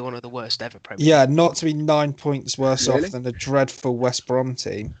 Not to be one of the worst ever Premier League. Yeah, not to be 9 points worse off than a dreadful West Brom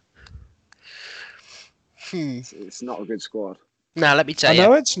team. It's not a good squad. Now, let me tell you. I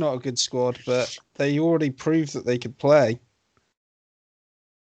know it's not a good squad, but they already proved that they could play.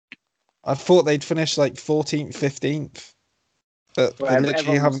 I thought they'd finish like 14th, 15th. But they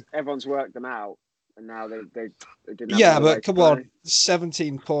literally haven't. Everyone's worked them out, and now they didn't. Yeah, but come on,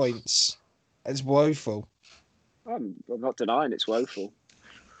 17 points is woeful. I'm not denying it's woeful.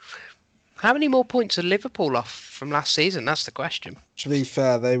 How many more points are Liverpool off from last season? That's the question. To be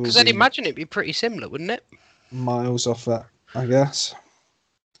fair, they will. Because I'd imagine it'd be pretty similar, wouldn't it? Miles off that, I guess.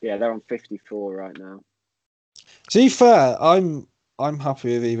 Yeah, they're on 54 right now. To be fair, I'm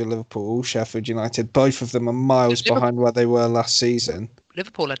happy with either Liverpool or Sheffield United. Both of them are miles behind where they were last season.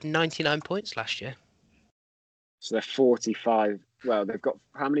 Liverpool had 99 points last year. So they're 45. Well, they've got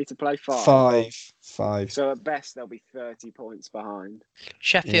how many to play? 5. So at best, they'll be 30 points behind.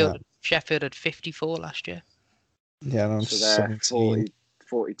 Sheffield had 54 last year. Yeah, no, so they're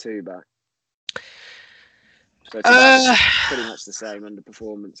 42 back. So it's pretty much the same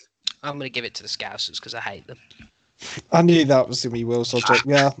underperformance. I'm going to give it to the Scousers because I hate them. I knew that was going to be Will's logic.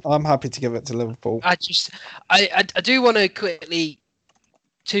 Yeah, I'm happy to give it to Liverpool. I do want to quickly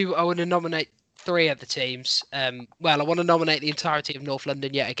I want to nominate 3 of the teams. I want to nominate the entirety of North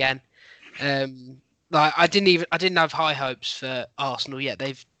London yet again. I didn't have high hopes for Arsenal yet.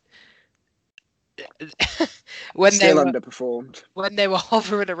 They've underperformed. When they were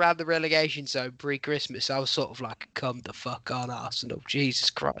hovering around the relegation zone pre-Christmas, I was sort of like, come the fuck on, Arsenal, Jesus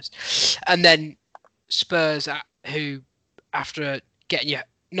Christ. And then Spurs, who, after getting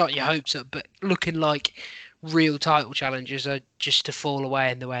not your hopes up, but looking like real title challenges are just to fall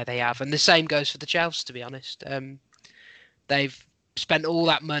away in the way they have. And the same goes for the Chelsea, to be honest. They've spent all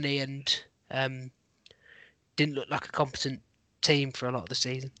that money and didn't look like a competent team for a lot of the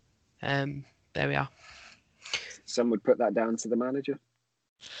season. There we are. Some would put that down to the manager.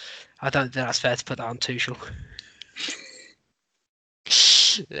 I don't think that's fair to put that on Tuchel.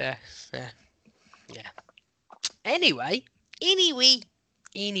 Yeah. Anyway. Should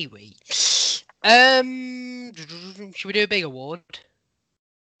we do a big award?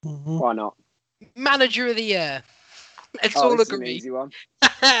 Mm-hmm. Why not? Manager of the year. Let's Oh, all this is agree. an easy one.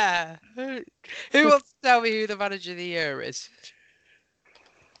 Who wants to tell me who the manager of the year is?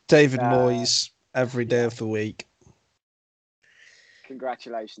 David Moyes, every day of the week.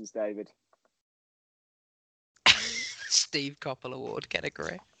 Congratulations, David. Steve Coppell Award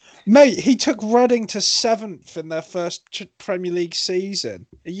category. Mate, he took Reading to 7th in their first Premier League season.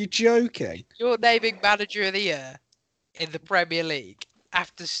 Are you joking? You're naming manager of the year in the Premier League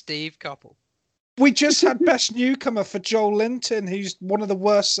after Steve Coppell. We just had best newcomer for Joel Linton, who's one of the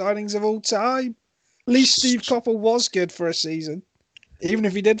worst signings of all time. At least Steve Coppell was good for a season, even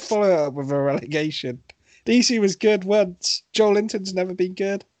if he did follow it up with a relegation. DC was good once. Joel Linton's never been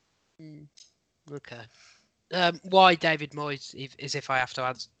good. Okay. Why David Moyes? Is if I have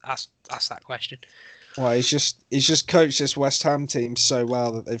to ask that question. Well, he's just coached this West Ham team so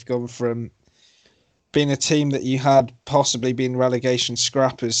well that they've gone from being a team that you had possibly been relegation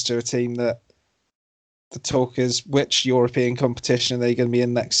scrappers to a team that the talk is which European competition are they going to be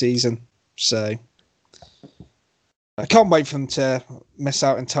in next season. So I can't wait for them to miss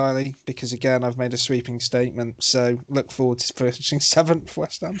out entirely because, again, I've made a sweeping statement. So look forward to finishing 7th,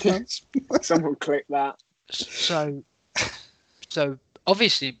 West Ham fans. Someone click that. So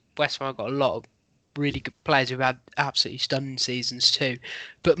obviously West Ham have got a lot of really good players who've had absolutely stunning seasons too.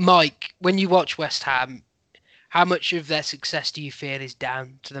 But Mike, when you watch West Ham, how much of their success do you feel is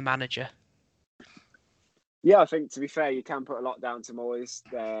down to the manager? Yeah, I think, to be fair, you can put a lot down to Moyes.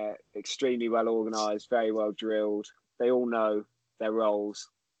 They're extremely well organised, very well drilled. They all know their roles,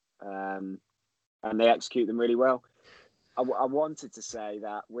 and they execute them really well. I wanted to say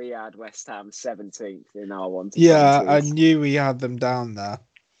that we had West Ham 17th in our one. Yeah, I knew we had them down there.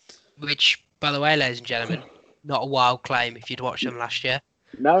 Which, by the way, ladies and gentlemen, not a wild claim if you'd watched them last year.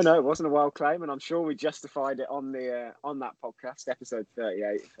 No, it wasn't a wild claim, and I'm sure we justified it on the on that podcast, episode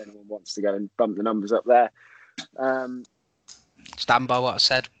 38. If anyone wants to go and bump the numbers up there, Stand by what I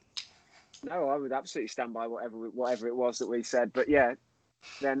said. No, I would absolutely stand by whatever it was that we said. But yeah,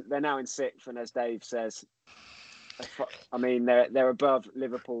 then they're now in 6th, and as Dave says, I mean they're above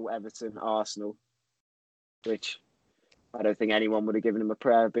Liverpool, Everton, Arsenal, which I don't think anyone would have given them a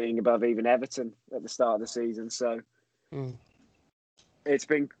prayer of being above even Everton at the start of the season. So. It's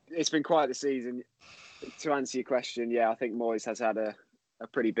been quite the season. To answer your question, yeah, I think Moyes has had a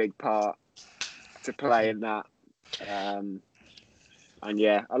pretty big part to play in that. And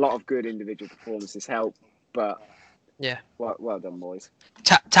yeah, a lot of good individual performances help. But yeah, well done, Moyes.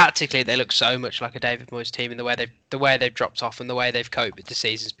 Tactically, they look so much like a David Moyes team, and the way they've dropped off and the way they've coped with the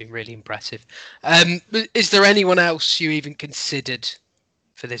season has been really impressive. Is there anyone else you even considered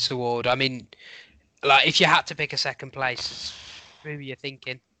for this award? I mean, like if you had to pick a second place. Who are you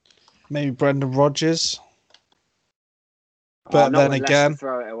thinking? Maybe Brendan Rodgers. But then again,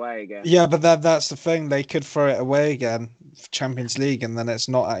 throw it away again. Yeah, but that's the thing. They could throw it away again for Champions League, and then it's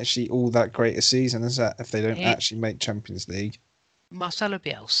not actually all that great a season, is it? If they don't actually make Champions League. Marcelo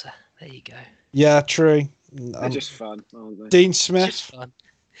Bielsa. There you go. Yeah, true. They're just fun, aren't they? Dean Smith. Just fun.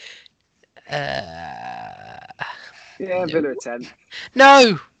 Yeah, Villa 10.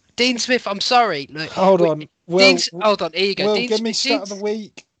 No, Dean Smith. I'm sorry. Look, hold on. Hold on. Here you go. Will, Dean give me start of the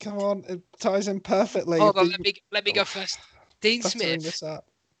week. Come on, it ties in perfectly. Hold on. Let me go first. Dean Smith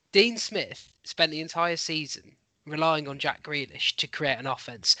spent the entire season relying on Jack Grealish to create an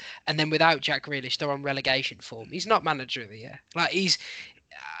offense, and then without Jack Grealish, they're on relegation form. He's not manager of the year. Like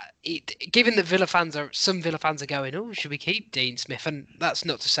given that some Villa fans are going, oh, should we keep Dean Smith? And that's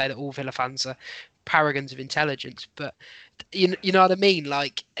not to say that all Villa fans are paragons of intelligence, but you know what I mean.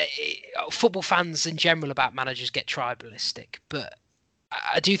 Like football fans in general about managers get tribalistic, but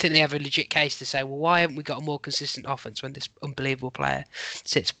I do think they have a legit case to say, well, why haven't we got a more consistent offense when this unbelievable player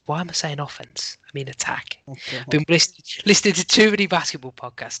sits? Why am I saying offense? I mean attack. Okay. Been listening to too many basketball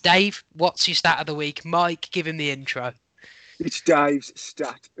podcasts. Dave, what's your stat of the week? Mike, give him the intro. It's Dave's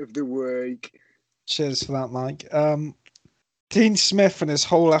stat of the week. Cheers for that, Mike. Dean Smith and his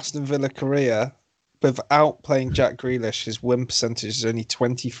whole Aston Villa career, without playing Jack Grealish, his win percentage is only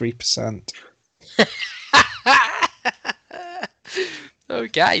 23%.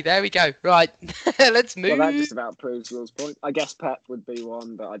 Okay, there we go. Right, let's move. Well, that just about proves Will's point. I guess Pep would be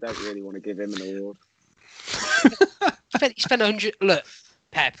one, but I don't really want to give him an award. He spent 100. Look,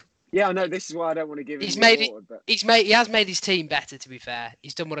 Pep. Yeah, I know. This is why I don't want to give him the award. But he has made his team better. To be fair,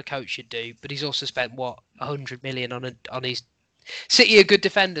 he's done what a coach should do. But he's also spent 100 million on his City are good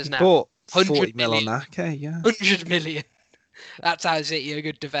defenders now. Bought 40 million on Ake, yeah. 100 million. That's how City are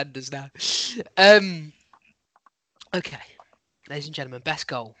good defenders now. Okay, ladies and gentlemen, best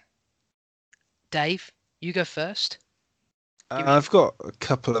goal. Dave, you go first. I've got a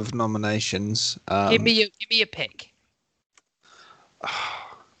couple of nominations. Give me a pick.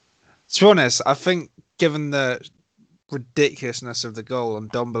 To be honest, I think given the ridiculousness of the goal on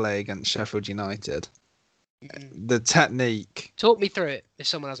Ndombele against Sheffield United, the technique. Talk me through it if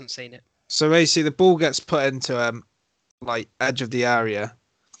someone hasn't seen it. So basically, the ball gets put into like edge of the area,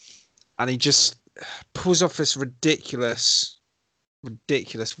 and he just pulls off this ridiculous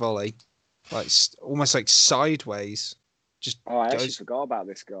volley, like almost like sideways. I actually forgot about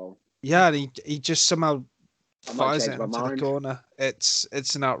this goal. Yeah, and he just somehow fires it into the corner. It's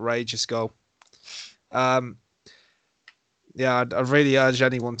an outrageous goal. Yeah, I'd really urge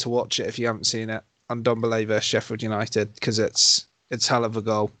anyone to watch it if you haven't seen it. On Ndombele versus Sheffield United, because it's hell of a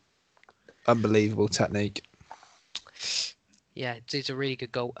goal. Unbelievable technique. Yeah, it's a really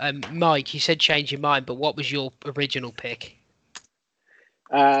good goal. Mike, you said change your mind, but what was your original pick?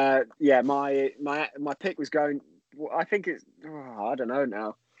 Yeah, my pick was going. I think it's. I don't know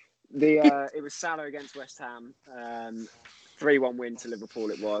now. It was Salah against West Ham. 3-1 win to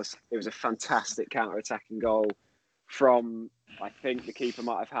Liverpool. It was a fantastic counter-attacking goal from. I think the keeper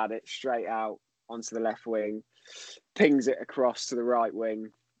might have had it straight out onto the left wing, pings it across to the right wing,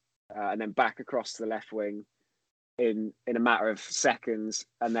 and then back across to the left wing in a matter of seconds,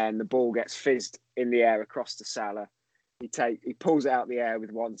 and then the ball gets fizzed in the air across to Salah. He pulls it out of the air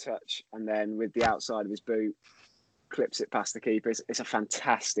with one touch, and then with the outside of his boot, clips it past the keeper. It's a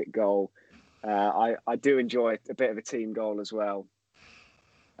fantastic goal. I do enjoy a bit of a team goal as well.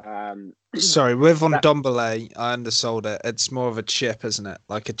 Sorry, with Ndombele, I undersold it. It's more of a chip, isn't it?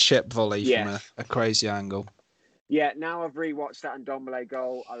 Like a chip volley from a crazy angle. Yeah, now I've rewatched that Ndombele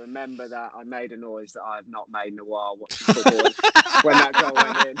goal. I remember that I made a noise that I have not made in a while watching football when that goal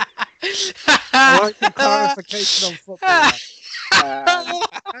went in. I like the clarification on football.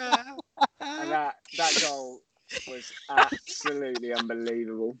 And that goal was absolutely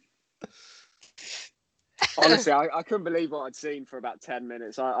unbelievable. Honestly, I couldn't believe what I'd seen for about 10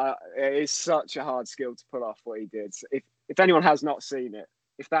 minutes. It is such a hard skill to pull off what he did. So if anyone has not seen it,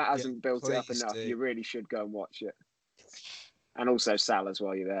 if that hasn't built it up enough, you really should go and watch it. And also Salah's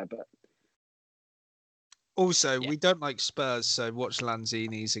while you're there. But also, we don't like Spurs, so watch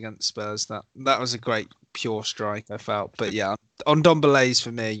Lanzini's against Spurs. That was a great pure strike, I felt. But yeah, on Ndombele's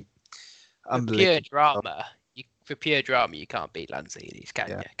for me, unbelievable. For pure drama, you can't beat Lanzini's, can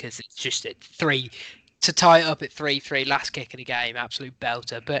you? Because it's just a 3 to tie it up at 3-3, last kick of the game, absolute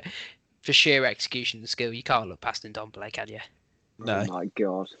belter. But for sheer execution and skill, you can't look past Ndombele, can you? No. Oh my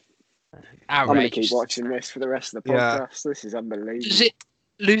God. Outrageous. I'm going to keep watching this for the rest of the podcast. This is unbelievable. Does it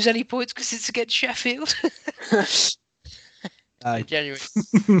lose any points because it's against Sheffield? Genuinely.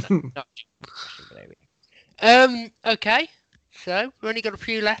 Okay. So we've only got a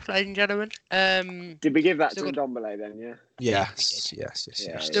few left, ladies and gentlemen. Did we give that to Ndombele then? Yeah. Yes.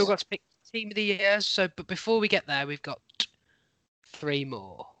 Still got to pick team of the year. So, but before we get there, we've got 3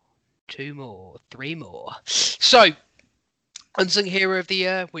 more, 2 more, 3 more. So, Unsung Hero of the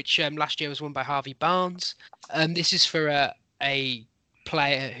Year, which last year was won by Harvey Barnes. This is for a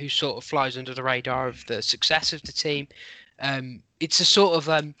player who sort of flies under the radar of the success of the team. It's a sort of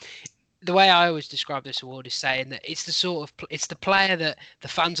the way I always describe this award is saying that it's the player that the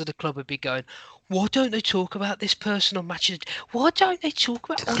fans of the club would be going, why don't they talk about this person on Match of the Day? Why don't they talk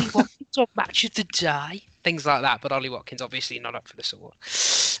about Ollie Watkins on Match of the Day? Things like that. But Ollie Watkins obviously not up for this award.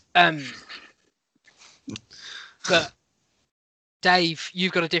 But Dave,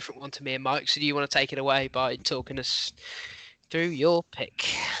 you've got a different one to me and Mike. So do you want to take it away by talking us through your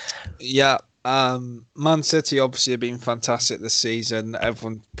pick? Yeah. Man City obviously have been fantastic this season.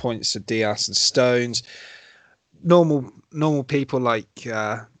 Everyone points to Diaz and Stones. Normal people like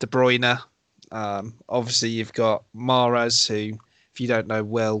De Bruyne. Obviously you've got Mahrez, who, if you don't know,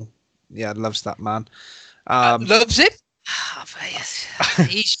 Will, loves that man. Loves him.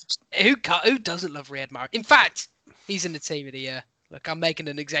 Who doesn't love Riyad Mahrez? In fact, he's in the team of the year. Look, I'm making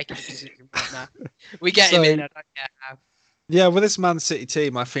an executive decision right now. We get him in. I don't care how. Yeah, with this Man City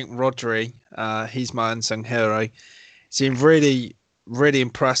team, I think Rodri, he's my unsung hero. He's been really, really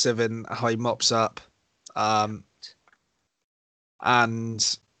impressive in how he mops up.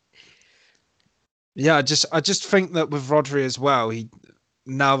 And yeah, I just think that with Rodri as well,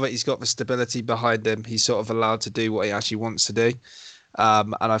 now that he's got the stability behind him, he's sort of allowed to do what he actually wants to do.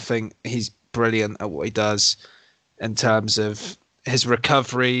 And I think he's brilliant at what he does in terms of his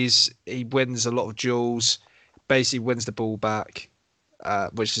recoveries. He wins a lot of duels, basically wins the ball back,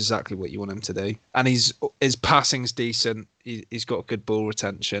 which is exactly what you want him to do. And his passing's decent. He's got good ball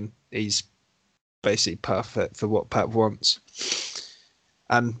retention. He's basically perfect for what Pep wants.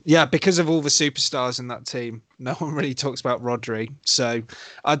 And yeah, because of all the superstars in that team, no one really talks about Rodri. So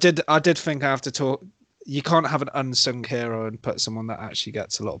I did think I have to talk. You can't have an unsung hero and put someone that actually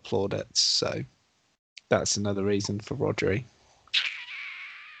gets a lot of plaudits. So that's another reason for Rodri.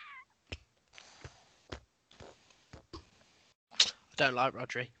 I don't like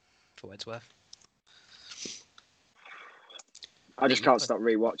Rodri, for what it's worth. I just can't stop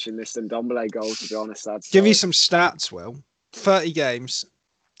rewatching this Ndombele goal, to be honest. Give you some stats, Will. 30 games.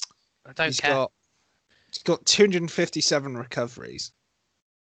 I don't care. He's got 257 recoveries.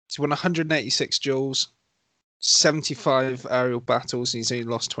 He's won 186 duels, 75 aerial battles, and he's only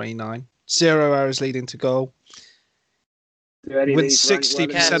lost 29. 0 errors leading to goal. Wins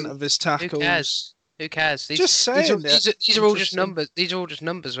 60% of his tackles. Who cares? Just saying. These are all just numbers. These are all just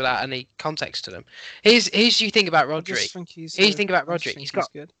numbers without any context to them. Here's you think about Rodri.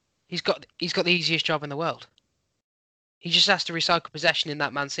 He's got the easiest job in the world. He just has to recycle possession in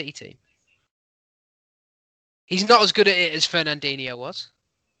that Man City team. He's not as good at it as Fernandinho was.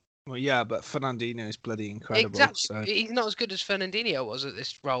 Well, yeah, but Fernandinho is bloody incredible. Exactly. So. He's not as good as Fernandinho was at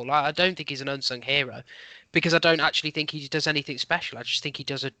this role. I don't think he's an unsung hero because I don't actually think he does anything special. I just think he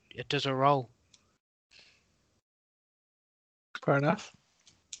does a role. Fair enough.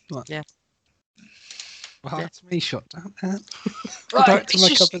 Yeah. Well, that's me shot down. Back to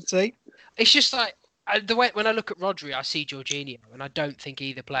my cup of tea. It's just like the way when I look at Rodri, I see Jorginho, and I don't think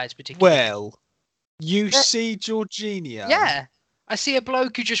either player is particularly. Well, you see Jorginho. Yeah, I see a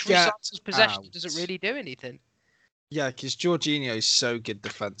bloke who just recycles possession, doesn't really do anything. Yeah, because Jorginho is so good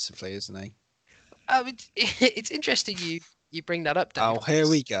defensively, isn't he? It's interesting you bring that up, Dave. Oh, here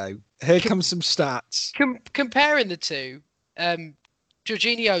we go. Here comes some stats. Comparing the two,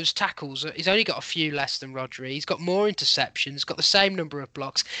 Jorginho's tackles, he's only got a few less than Rodri. He's got more interceptions, got the same number of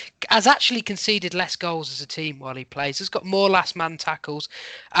blocks, has actually conceded less goals as a team while he plays, has got more last man tackles,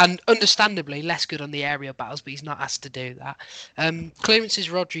 and understandably less good on the aerial battles, but he's not asked to do that. Clearances,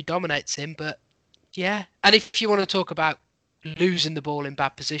 Rodri dominates him, but yeah. And if you want to talk about losing the ball in bad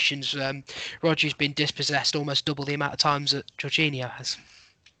positions, Rodri's been dispossessed almost double the amount of times that Jorginho has.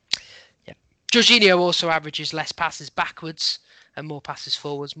 Yeah. Jorginho also averages less passes backwards and more passes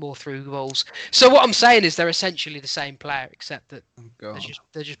forwards, more through goals. So what I'm saying is they're essentially the same player, except that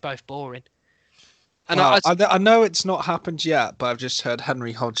they're just both boring. And well, I know it's not happened yet, but I've just heard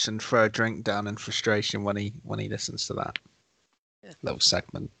Henry Hodgson throw a drink down in frustration when he listens to that little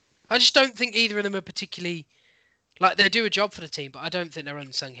segment. I just don't think either of them are particularly they do a job for the team, but I don't think they're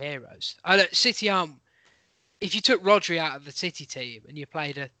unsung heroes. City aren't. If you took Rodri out of the City team and you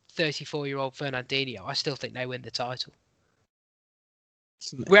played a 34-year-old Fernandinho, I still think they win the title.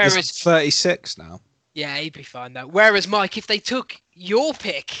 Whereas 36 now. Yeah, he'd be fine though. Whereas Mike, if they took your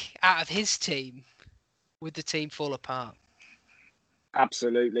pick out of his team, would the team fall apart?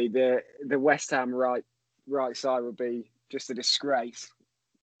 Absolutely. The West Ham right side would be just a disgrace.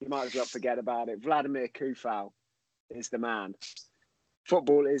 You might as well forget about it. Vladimir Kufal is the man.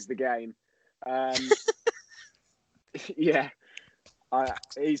 Football is the game. Yeah,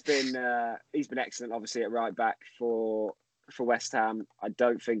 he's been excellent, obviously, at right back for West Ham. I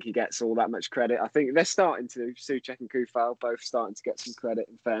don't think he gets all that much credit. I think they're starting to. Souček and Kufal both starting to get some credit,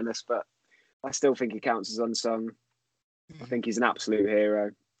 in fairness, but I still think he counts as unsung. I think he's an absolute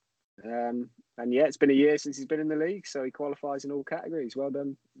hero. And yeah, it's been a year since he's been in the league, so he qualifies in all categories. Well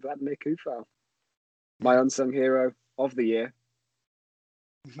done, Vladimir Kufal. My unsung hero of the year.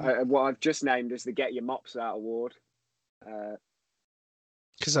 What I've just named is the Get Your Mops Out award.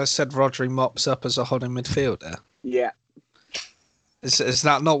 Because I said Rodri mops up as a holding midfielder. Yeah. Is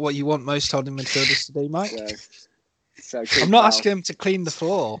that not what you want most holding midfielders to do, Mike? Yeah. So I'm not asking him to clean the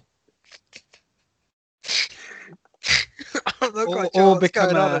floor. I'm not quite sure what's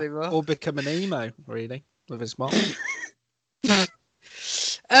going on anymore. Or become an emo, really, with his mop.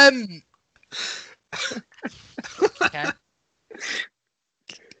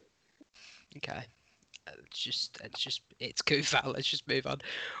 Okay. It's Kufal. Let's just move on.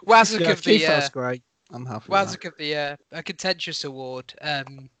 Wazza could be great. I'm happy. Wazza could be a contentious award.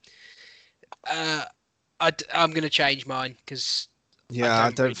 I'm going to change mine because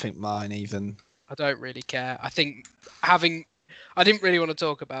I don't think mine even. I don't really care. I think I didn't really want to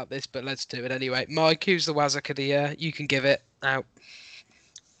talk about this, but let's do it anyway. Mike, who's the Wazzock of the year? You can give it out.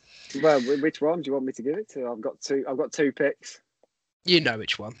 Well, which one do you want me to give it to? I've got two picks. You know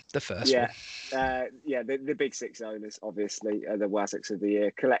which one. The first one. The big six owners, obviously, are the Wazzocks of the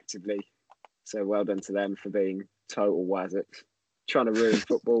year collectively. So well done to them for being total Wazzocks, trying to ruin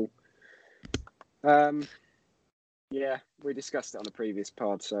football. Yeah, we discussed it on a previous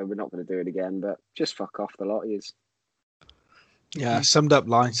pod, so we're not going to do it again. But just fuck off, the lot of yous. Yeah, summed up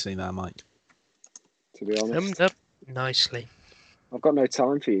nicely there, Mike. To be honest, Summed up nicely. I've got no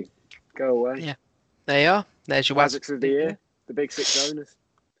time for you. Go away. Yeah, there you are. There's your Wazzocks of the year. The big six owners.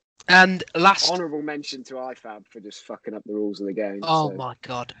 And last honourable mention to IFAB for just fucking up the rules of the game. Oh my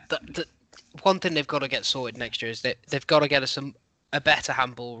god! The one thing they've got to get sorted next year is that they've got to get us a better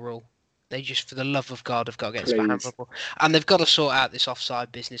handball rule. They just, for the love of God, have got to get us a handball rule, and they've got to sort out this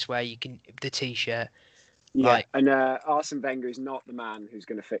offside business where you can the T-shirt. Yeah, and Arsene Wenger is not the man who's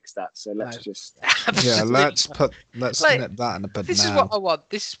going to fix that. So let's just let's nip that in the bud. This is what I want.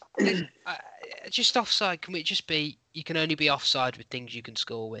 This just offside. Can it just be? You can only be offside with things you can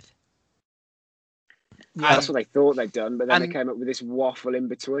score with. Yeah, that's what they thought they'd done, but then they came up with this waffle in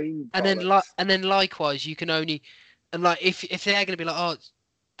between. And then likewise, you can only if they're going to be like, oh,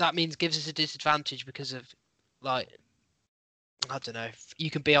 that means gives us a disadvantage because of I don't know.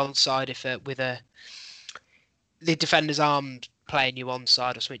 You can be onside if the defender's armed playing you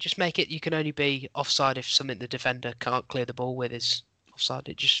onside or something. Just make it. You can only be offside if something the defender can't clear the ball with is offside.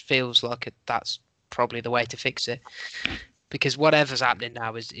 It just feels like that's probably the way to fix it, because whatever's happening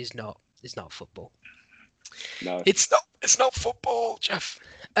now is not football. No, it's not football, Jeff.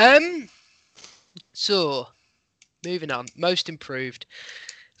 So moving on, most improved.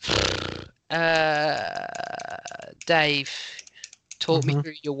 Dave, talk me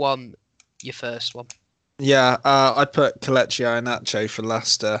through your first one. Yeah, I put Kelechi Iheanacho for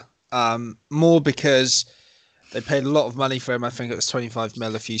Leicester. More because they paid a lot of money for him. I think it was 25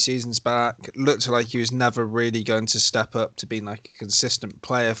 mil a few seasons back. It looked like he was never really going to step up to being like a consistent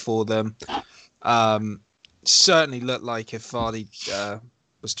player for them. Certainly looked like if Vardy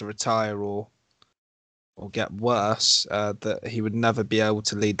was to retire or get worse, that he would never be able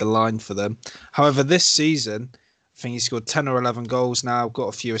to lead the line for them. However, this season, I think he's scored 10 or 11 goals now, got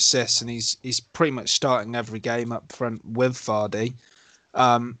a few assists, and he's pretty much starting every game up front with Vardy.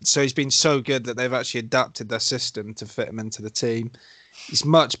 So he's been so good that they've actually adapted their system to fit him into the team. He's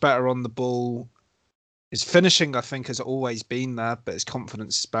much better on the ball. His finishing, I think, has always been there, but his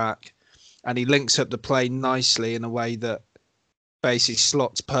confidence is back. And he links up the play nicely in a way that basically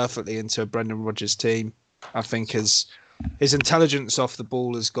slots perfectly into a Brendan Rodgers team. I think his intelligence off the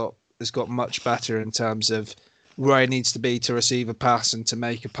ball has got much better in terms of where he needs to be to receive a pass and to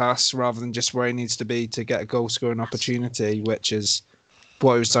make a pass, rather than just where he needs to be to get a goal scoring opportunity, which is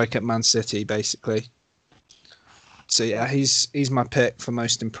what it was like at Man City, basically. So yeah, he's my pick for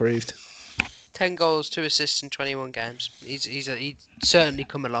most improved. 10 goals, 2 assists in 21 games. He's certainly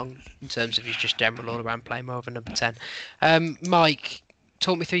come along in terms of his just general all-around play, more of a number 10. Mike,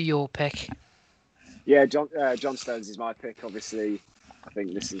 talk me through your pick. Yeah, John Stones is my pick. Obviously, I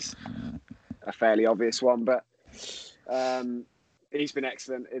think this is a fairly obvious one, but he's been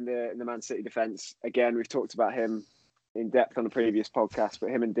excellent in the Man City defence. Again, we've talked about him in depth on a previous podcast,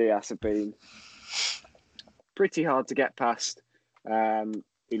 but him and Diaz have been pretty hard to get past.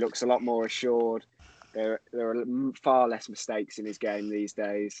 He looks a lot more assured. There are far less mistakes in his game these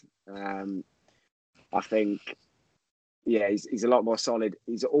days. I think, yeah, he's a lot more solid.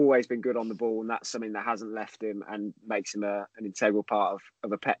 He's always been good on the ball, and that's something that hasn't left him and makes him an integral part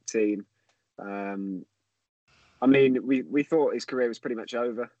of a Pep team. I mean, we thought his career was pretty much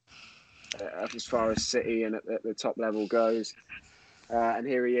over as far as City and at the top level goes. And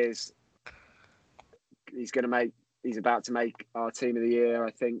here he is. He's about to make our team of the year,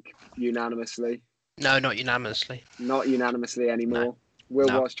 I think, unanimously. No, not unanimously. Not unanimously anymore. No.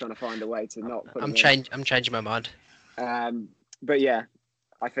 Will was trying to find a way to not put I'm changing my mind. But yeah,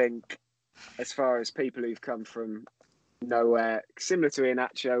 I think as far as people who've come from nowhere, similar to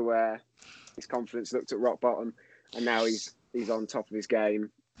Iheanacho, where his confidence looked at rock bottom, and now he's on top of his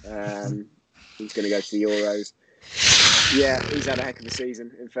game. He's going to go to the Euros. Yeah, he's had a heck of a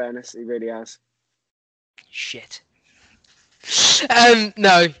season, in fairness. He really has. Shit.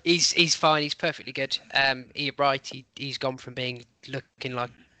 No, he's fine. He's perfectly good. You're right. He's gone from looking like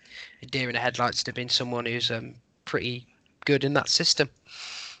a deer in the headlights to being someone who's pretty good in that system.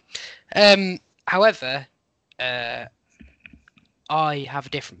 However, I have a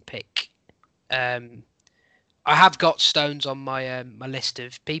different pick. I have got Stones on my my list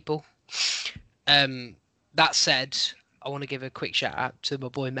of people. That said, I want to give a quick shout out to my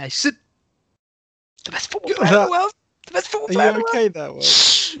boy Mason, the best football player in the world. The best football player in the world. Are you okay there, Will?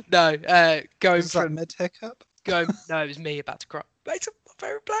 No, going Was from that mid hiccup? No, it was me about to cry. Mason, my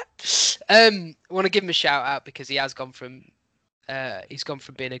favourite player. I want to give him a shout out because he has gone from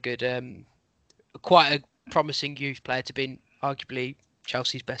being a good, quite a promising youth player to being arguably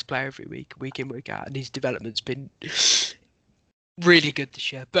Chelsea's best player every week in, week out, and his development's been really good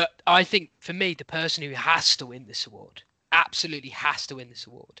this year. But I think for me, the person who has to win this award, absolutely has to win this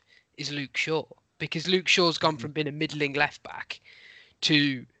award, is Luke Shaw, because Luke Shaw's gone from being a middling left back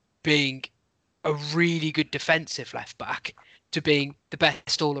to being a really good defensive left back to being the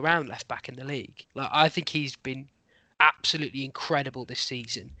best all around left back in the league. Like, I think he's been absolutely incredible this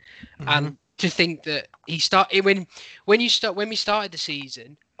season. And to think that he started when we started the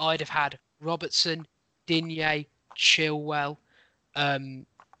season, I'd have had Robertson, Digne, Chilwell,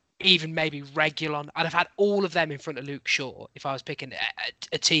 even maybe Reguilon. I'd have had all of them in front of Luke Shaw if I was picking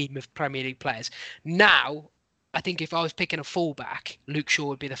a team of Premier League players. Now, I think if I was picking a fullback, Luke Shaw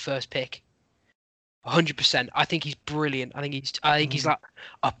would be the first pick. 100%. I think he's brilliant. I think he's like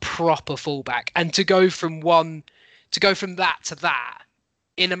a proper fullback. And to go from that to that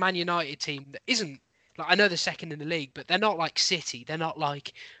in a Man United team that isn't like, I know they're second in the league, but they're not like City. They're not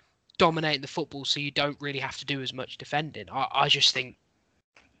like dominating the football, so you don't really have to do as much defending. I just think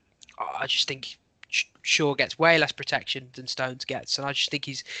Shaw gets way less protection than Stones gets, and I just think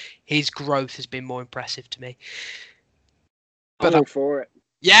his growth has been more impressive to me. But I'm all for it.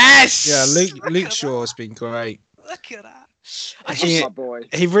 Yes. Yeah, Luke Shaw has been great. Look at that. My boy.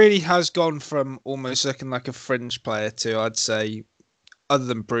 He really has gone from almost looking like a fringe player to, I'd say, other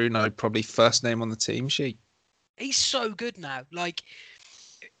than Bruno, probably first name on the team sheet. He's so good now. Like,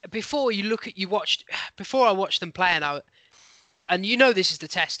 before I watched them play, and you know this is the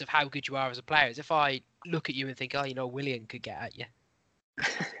test of how good you are as a player, is if I look at you and think, oh, Willian could get at you.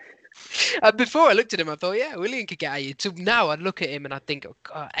 And before I looked at him, I thought, yeah, Willian could get at you. So now I'd look at him and I think, oh,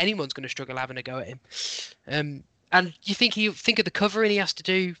 God, anyone's going to struggle having a go at him. And you think of the covering he has to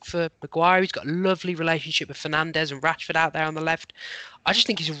do for Maguire. He's got a lovely relationship with Fernandes and Rashford out there on the left. I just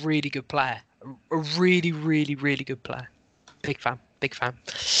think he's a really good player. A really, really, really good player. Big fan.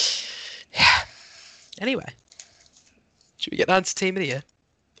 Yeah. Anyway, should we get down to team of the year?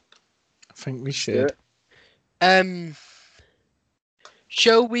 I think we should.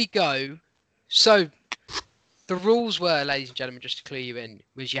 Shall we go? So, the rules were, ladies and gentlemen, just to clue you in,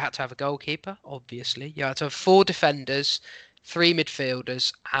 was you had to have a goalkeeper, obviously. You had to have 4 defenders, 3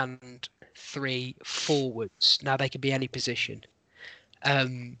 midfielders, and 3 forwards. Now, they can be any position.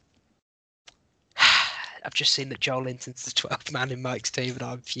 I've just seen that Joel Linton's the 12th man in Mike's team, and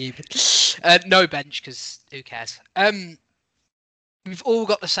I'm fuming. No bench, because who cares? We've all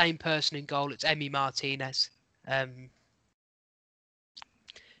got the same person in goal. It's Emi Martinez.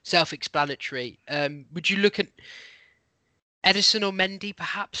 Self-explanatory. Would you look at Ederson or Mendy,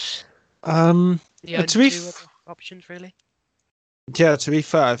 perhaps? To be two other options, really. Yeah, to be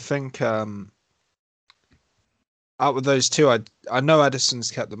fair, I think out of those two, I know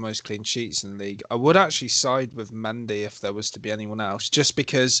Ederson's kept the most clean sheets in the league. I would actually side with Mendy if there was to be anyone else, just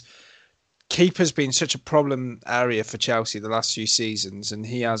because keeper's been such a problem area for Chelsea the last few seasons, and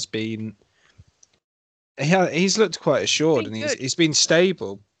he has been. He's looked quite assured, and he's been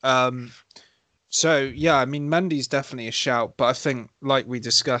stable. So yeah, I mean, Mendy's definitely a shout, but I think, like we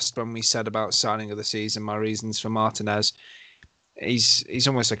discussed when we said about signing of the season, my reasons for Martinez, he's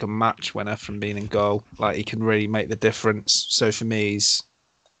almost like a match winner from being in goal. Like, he can really make the difference. So for me, he's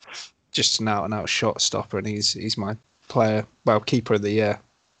just an out and out shot stopper, and he's my keeper of the year.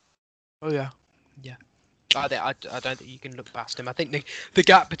 Oh yeah. I don't think you can look past him. I think the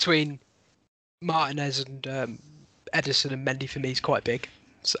gap between Martinez and Ederson and Mendy for me is quite big.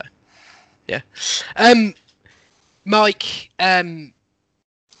 So, yeah. Mike, the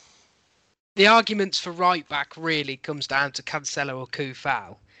arguments for right back really comes down to Cancelo or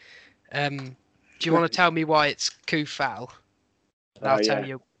Coufal. Do you want to tell me why it's Coufal? And I'll tell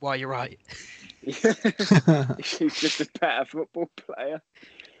you why you're right. He's just a better football player.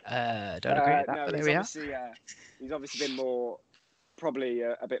 Don't agree with that, but there we are. He's obviously been probably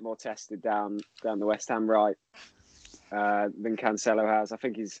a bit more tested down the West Ham right than Cancelo has. I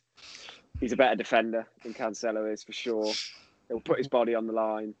think he's a better defender than Cancelo is, for sure. He'll put his body on the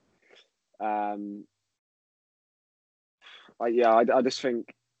line. I just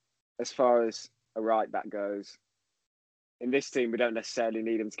think, as far as a right back goes, in this team we don't necessarily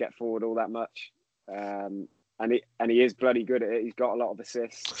need him to get forward all that much. And he is bloody good at it. He's got a lot of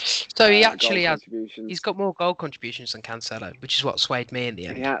assists. So he actually has. He's got more goal contributions than Cancelo, which is what swayed me in the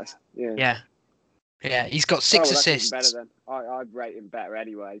end. He has. Yeah. Yeah, he's got 6 that's assists. even better then. I'd rate him better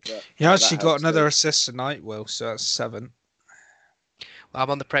anyway. But he actually got another assist tonight, Will. So that's 7. Well, I'm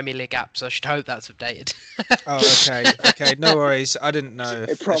on the Premier League app, so I should hope that's updated. Oh, okay, no worries. I didn't know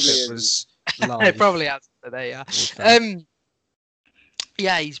if it was live. It probably has. There you are. Okay.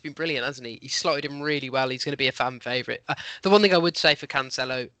 Yeah, he's been brilliant, hasn't he? He's slotted him really well. He's going to be a fan favourite. The one thing I would say for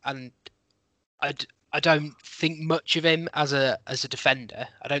Cancelo, and I don't think much of him as a defender.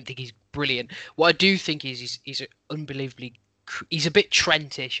 I don't think he's brilliant. What I do think is he's unbelievably. He's a bit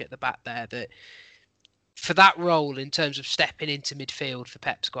Trentish at the back there. That for that role in terms of stepping into midfield for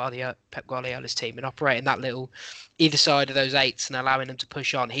Pep Guardiola's team and operating that little either side of those 8s and allowing them to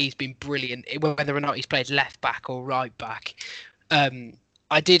push on, he's been brilliant. Whether or not he's played left back or right back.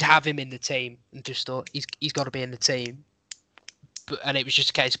 I did have him in the team and just thought he's got to be in the team, and it was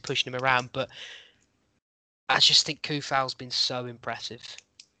just a case of pushing him around. But I just think Koufal's been so impressive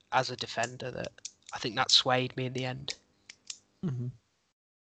as a defender that I think that swayed me in the end. Mm-hmm.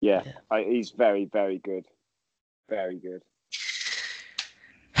 Yeah, he's very, very good. Very good.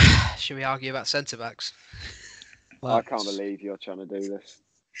 Should we argue about centre backs? I can't believe you're trying to do this.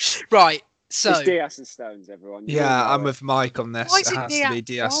 Right. So it's Diaz and Stones, everyone. I'm with Mike on this. It has to be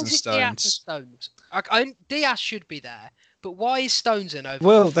Diaz and Stones. Diaz should be there, but why is Stones in over?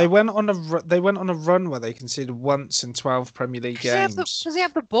 Well, they went on a run where they conceded once in 12 Premier League games. Does he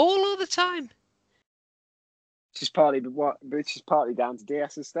have the ball all the time? Which is partly down to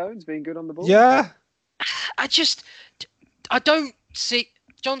Diaz and Stones being good on the ball. Yeah. I don't see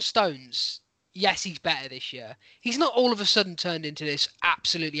John Stones. Yes, he's better this year. He's not all of a sudden turned into this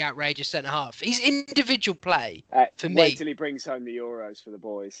absolutely outrageous centre-half. He's individual play for me. Wait till he brings home the Euros for the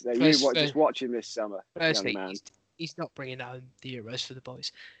boys. Just watch him this summer, young man. He's not bringing home the Euros for the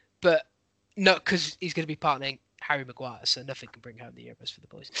boys. But not because he's going to be partnering Harry Maguire, so nothing can bring home the Euros for the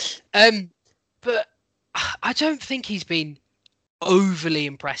boys. But I don't think he's been overly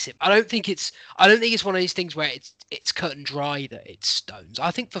impressive. I don't think it's one of these things where it's cut and dry that it's Stones. I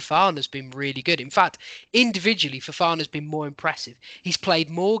think Fofana's been really good. In fact, individually, Fofana's been more impressive. He's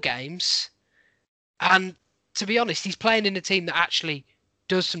played more games, and to be honest, he's playing in a team that actually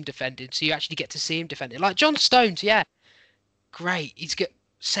does some defending, so you actually get to see him defending. Like John Stones, yeah, great. He's get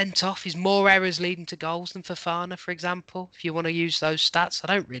sent off. He's more errors leading to goals than Fofana, for example. If you want to use those stats, I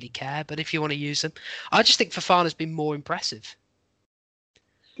don't really care, but if you want to use them, I just think Fofana's been more impressive.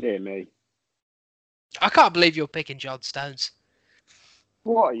 Dear me. I can't believe you're picking John Stones.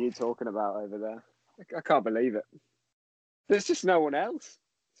 What are you talking about over there? I can't believe it. There's just no one else.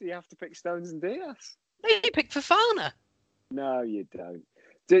 So you have to pick Stones and Diaz. No, you picked Fofana. No, you don't.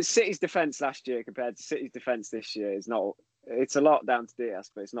 City's defence last year compared to City's defence this year is not... It's a lot down to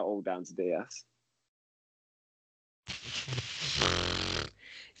Diaz, but it's not all down to Diaz.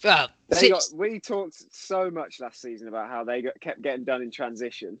 Well, we talked so much last season about how they kept getting done in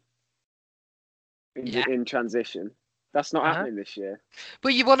transition. In transition. That's not happening this year.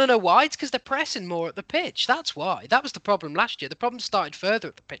 But you want to know why? It's because they're pressing more at the pitch. That's why. That was the problem last year. The problem started further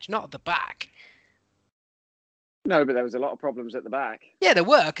at the pitch, not at the back. No, but there was a lot of problems at the back. Yeah, there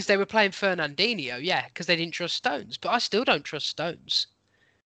were, because they were playing Fernandinho, because they didn't trust Stones. But I still don't trust Stones.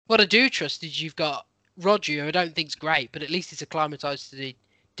 What I do trust is you've got Rodri, who I don't think's great, but at least he's acclimatised to the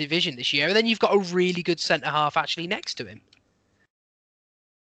division this year. And then you've got a really good centre-half actually next to him.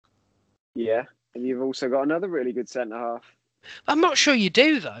 Yeah, and you've also got another really good centre-half. I'm not sure you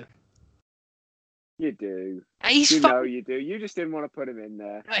do, though. You do. He's fine. No, you do. You just didn't want to put him in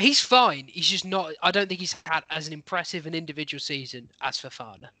there. He's fine. He's just not... I don't think he's had as an impressive an individual season as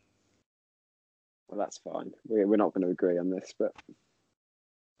Fofana. Well, that's fine. We're not going to agree on this, but...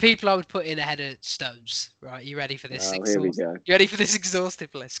 People I would put in ahead of Stones. Right, you ready for this? Here we go. You ready for this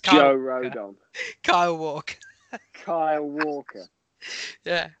exhaustive list? Joe Rodon. Kyle Walker. Kyle Walker.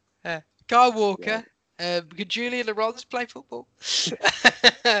 Yeah. Kyle Walker. Could Julian Laurens play football?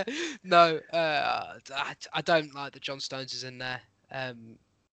 No, I don't like that John Stones is in there.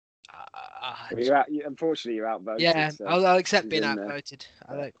 Unfortunately, you're outvoted. Yeah, so I'll accept being outvoted.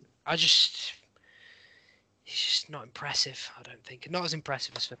 He's just not impressive, I don't think. Not as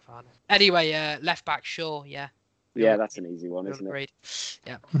impressive as Fofana. Anyway, left back, Shaw, yeah. Yeah, that's an easy one, isn't it?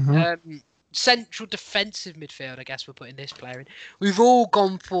 Yeah. Mm-hmm. Central defensive midfield, I guess we're putting this player in. We've all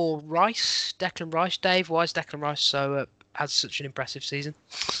gone for Declan Rice. Dave, why is Declan Rice has such an impressive season?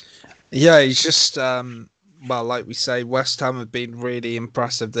 Yeah, he's just, like we say, West Ham have been really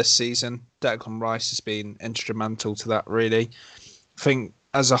impressive this season. Declan Rice has been instrumental to that, really. I think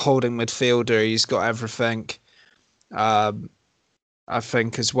as a holding midfielder, he's got everything. I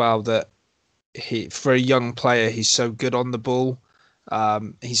think as well that for a young player, he's so good on the ball.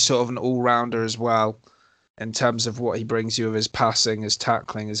 He's sort of an all-rounder as well in terms of what he brings you with his passing, his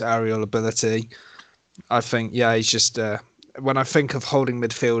tackling, his aerial ability. I think, he's just... when I think of holding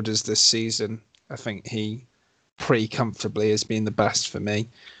midfielders this season, I think he pretty comfortably has been the best for me.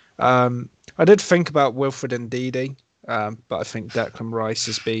 I did think about Wilfred Ndidi, but I think Declan Rice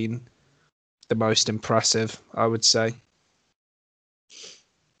has been the most impressive, I would say.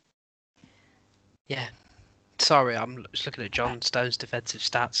 Yeah. Sorry, I'm just looking at John Stone's defensive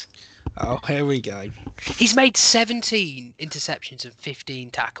stats. Oh, here we go. He's made 17 interceptions and 15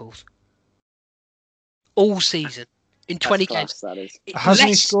 tackles. All season. In 20 games. That is. Hasn't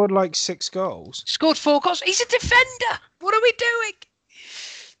he scored like 6 goals? Scored 4 goals. He's a defender. What are we doing?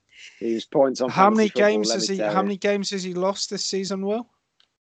 He's points on. How many games has he? How many games has he lost this season, Will?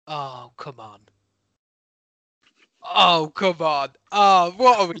 Oh, come on. Oh, come on. Oh,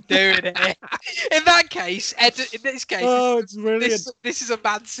 what are we doing here? In that case, in this case, it's brilliant. This is a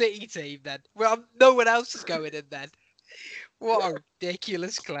Man City team then. Well, no one else is going in then. What a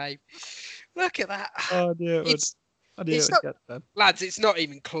ridiculous claim. Look at that. Oh, dear. Lads, it's not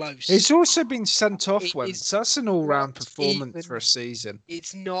even close. He's also been sent off once. That's an all-round performance for a season.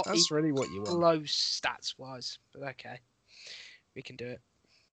 It's not. That's really what you want. Close stats-wise, but okay, we can do it.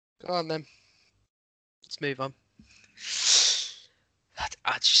 Go on then. Let's move on.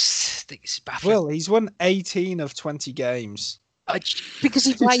 I just think it's baffling. Well, he's won 18 of 20 games. Because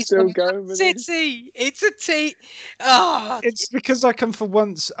he plays for City. It's a team. Oh, it's because I can for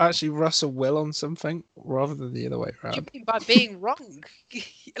once actually Russell Will on something rather than the other way around. What do you mean by being wrong?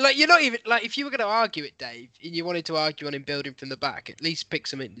 Like, you're not even like, if you were going to argue it, Dave, and you wanted to argue on him building from the back, at least pick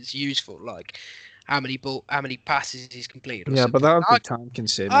something that's useful, like how many passes he's completed. Or something. But that would be time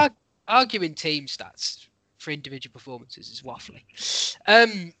consuming. Arguing team stats for individual performances is waffly.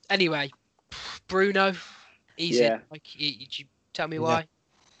 Anyway, Bruno, he's in. Like, did you tell me why?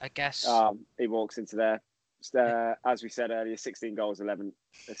 I guess. He walks into there. As we said earlier, 16 goals, 11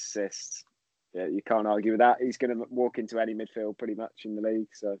 assists. Yeah, you can't argue with that. He's going to walk into any midfield pretty much in the league.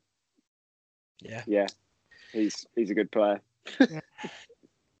 So, yeah, he's a good player.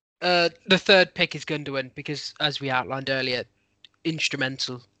 The third pick is Gundogan because, as we outlined earlier,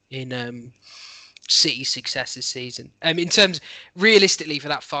 instrumental in City's success this season. In terms, realistically, for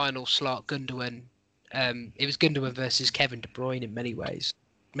that final slot, Gundogan. It was Gundogan versus Kevin De Bruyne in many ways.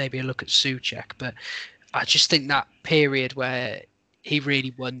 Maybe a look at Souček, but I just think that period where he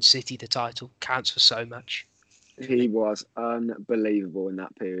really won City the title counts for so much. He was unbelievable in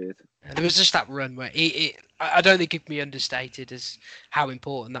that period. And there was just that run where I don't think it can be understated as how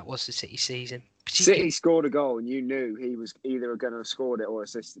important that was to City season. City scored a goal and you knew he was either going to have scored it or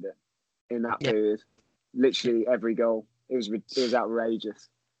assisted it in that period. Literally every goal. It was outrageous.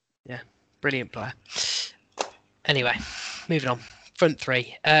 Yeah. Brilliant player. Anyway, moving on. Front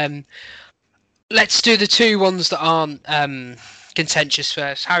three. Let's do the two ones that aren't contentious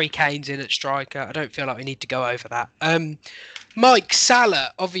first. Harry Kane's in at striker. I don't feel like we need to go over that. Mike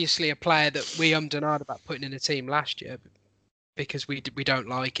Salah, obviously a player that we and ahed about putting in a team last year because we don't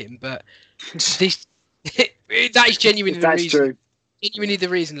like him. But this that is genuinely the reason. True. Genuinely the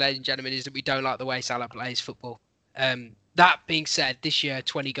reason, ladies and gentlemen, is that we don't like the way Salah plays football. That being said, this year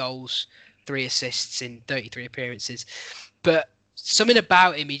 20 goals, 3 assists in 33 appearances. But something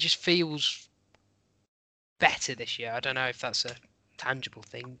about him, he just feels better this year. I don't know if that's a tangible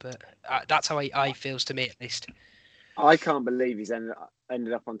thing, but that's how he feels to me, at least. I can't believe he's ended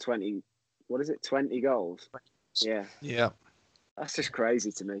up on 20. What is it? 20 goals. Yeah. That's just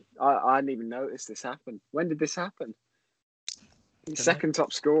crazy to me. I hadn't even noticed this happen. When did this happen? He's second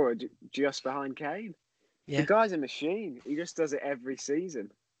top scorer, just behind Kane. Yeah. The guy's a machine. He just does it every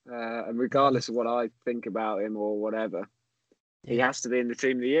season. And regardless of what I think about him or whatever, he has to be in the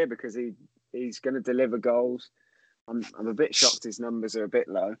team of the year because he's going to deliver goals. I'm a bit shocked his numbers are a bit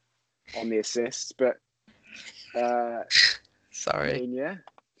low on the assists, but sorry. I mean,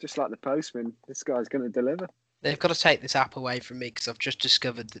 just like the postman, this guy's going to deliver. They've got to take this app away from me because I've just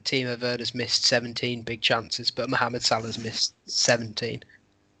discovered that Timo Werner's missed 17 big chances, but Mohamed Salah's missed 17.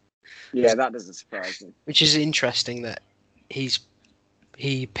 Yeah, that doesn't surprise me. Which is interesting that he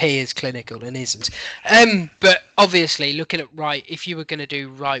appears clinical and isn't. But obviously, looking at right, if you were going to do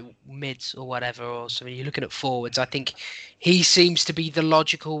right mids or whatever, or something, you're looking at forwards. I think he seems to be the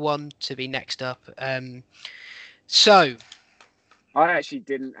logical one to be next up. So I actually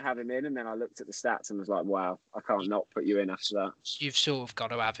didn't have him in, and then I looked at the stats and was like, "Wow, I can't not put you in after that." You've sort of got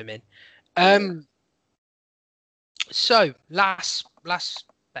to have him in. So last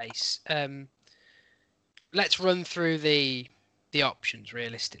base. Let's run through the options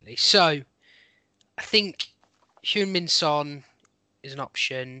realistically. So I think Heung-min Son is an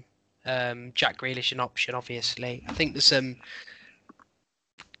option. Jack Grealish an option, obviously. I think there's some.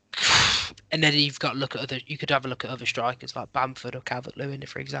 And then you've got to look at other. You could have a look at other strikers like Bamford or Calvert-Lewin,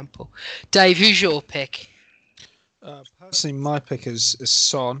 for example. Dave, who's your pick? Personally, my pick is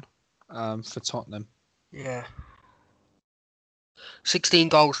Son for Tottenham. Yeah. 16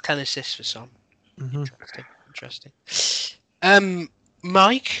 goals, 10 assists for Son. Mm-hmm. Interesting.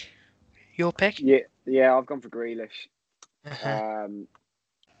 Mike, your pick? Yeah, I've gone for Grealish. Uh-huh.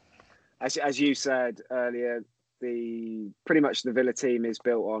 As you said earlier, pretty much the Villa team is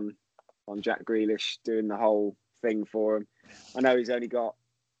built on Jack Grealish doing the whole thing for him. I know he's only got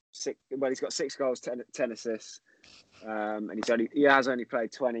he's got 6 goals, 10 assists, and he has only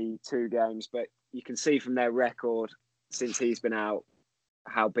played 22 games. But you can see from their record since he's been out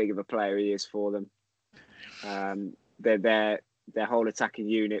how big of a player he is for them. Their whole attacking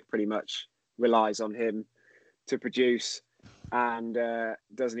unit pretty much relies on him to produce, and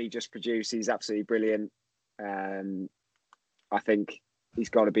doesn't he just produce? He's absolutely brilliant. I think he's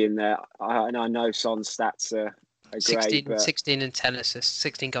got to be in there. And I know Son's stats are great. 16 and 10 assists,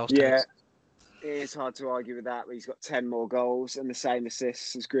 16 goals. Yeah, it's hard to argue with that. He's got 10 more goals and the same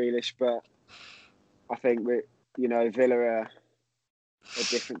assists as Grealish. But I think Villa are a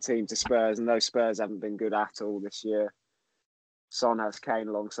different team to Spurs, and those Spurs haven't been good at all this year. Son has Kane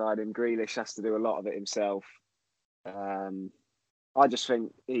alongside him. Grealish has to do a lot of it himself. I just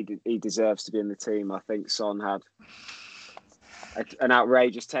think he deserves to be in the team. I think Son had an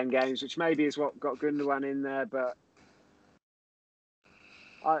outrageous 10 games, which maybe is what got Gundogan in there, but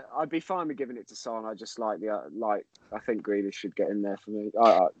I'd be fine with giving it to Son. I just I think Grealish should get in there for me.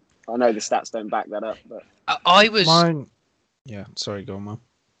 I know the stats don't back that up, but Yeah, sorry, go on, man.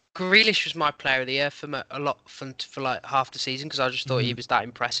 Grealish was my player of the year for like half the season because I just thought he was that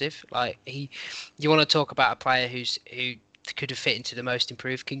impressive. Like you want to talk about a player who could have fit into the most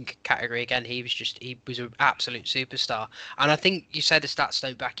improved category again. He was an absolute superstar. And I think you said the stats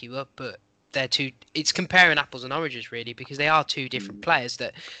don't back you up, but it's comparing apples and oranges really, because they are two different players.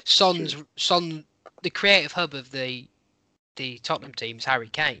 That Son, the creative hub of the Tottenham team is Harry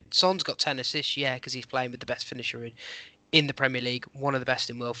Kane. Son's got 10 assists, because he's playing with the best finisher in the Premier League, one of the best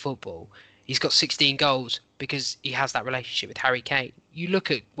in world football. He's got 16 goals because he has that relationship with Harry Kane. You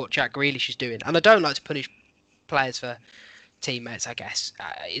look at what Jack Grealish is doing, and I don't like to punish players for teammates, I guess.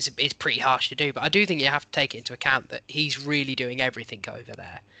 It's pretty harsh to do, but I do think you have to take it into account that he's really doing everything over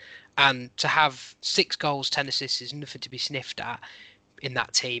there. And to have 6 goals, 10 assists is nothing to be sniffed at in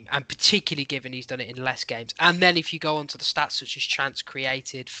that team, and particularly given he's done it in less games. And then if you go on to the stats such as chance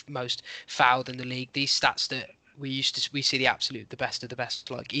created, most fouled in the league, these stats that we see the best of the best,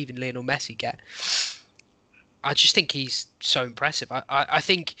 like even Lionel Messi get. I just think he's so impressive. I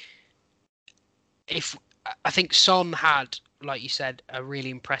think Son had, like you said, a really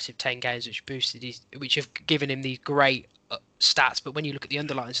impressive 10 games which have given him these great stats. But when you look at the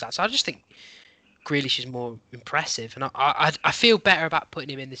underlying stats, I just think Grealish is more impressive, and I feel better about putting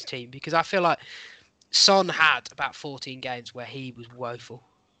him in this team because I feel like Son had about 14 games where he was woeful,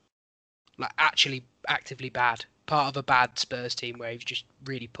 like actually actively bad, part of a bad Spurs team where he was just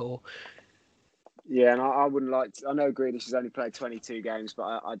really poor. Yeah, and I wouldn't like to. I know Grealish has only played 22 games, but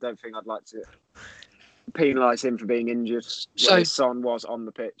I don't think I'd like to penalise him for being injured. So Son was on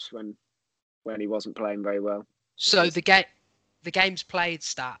the pitch when he wasn't playing very well. So the games played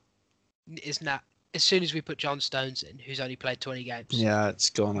stat is not, as soon as we put John Stones in, who's only played 20 games. Yeah,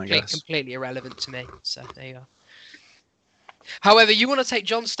 it's gone, I guess. Completely irrelevant to me. So there you go. However, you want to take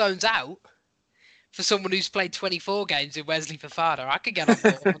John Stones out for someone who's played 24 games in Wesley Fofana, I could get on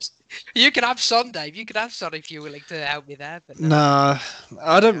board. You can have Son, Dave. You can have Son if you're willing to help me there. But no,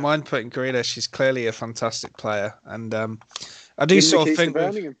 I don't mind putting Grealish. He's clearly a fantastic player, and I do sort of think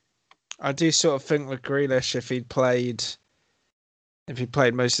with Grealish, if he played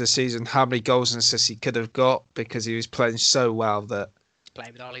most of the season, how many goals and assists he could have got, because he was playing so well that.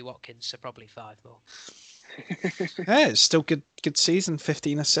 Playing with Ollie Watkins, so probably 5 more. Yeah, it's still good season.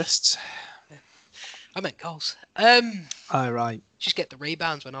 15 assists. I meant goals. Right. Just get the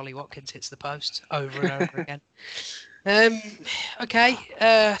rebounds when Ollie Watkins hits the post over and over again. Okay.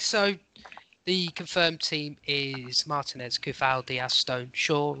 So the confirmed team is Martinez, Kufal, Diaz, Stone,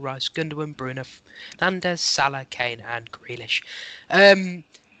 Shaw, Rice, Gundogan, Bruno Fernandes, Salah, Kane, and Grealish.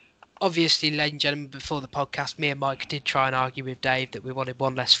 Obviously, ladies and gentlemen, before the podcast, me and Mike did try and argue with Dave that we wanted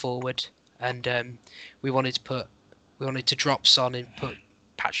one less forward, and we wanted to drop Son and put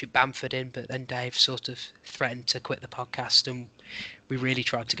Patrick Bamford in, but then Dave sort of threatened to quit the podcast, and we really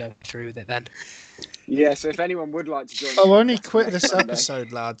tried to go through with it then. Yeah, so if anyone would like to join, I'll only quit this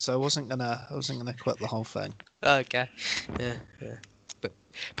episode, lad. So I wasn't gonna quit the whole thing. Okay. Yeah.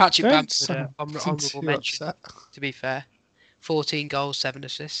 Patrick Don't Bamford, sound honourable too mention, upset. to be fair. 14 goals, 7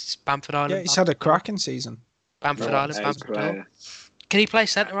 assists. Bamford Island. Yeah, he's had a cracking season. Bamford Island, Bamford Door. Can he play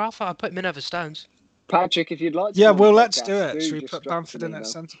centre half? I'll put him in over Stones. Patrick, if you'd like to. Yeah, come on well, the let's podcast, do it. Should we just put drop us Bamford an in at email.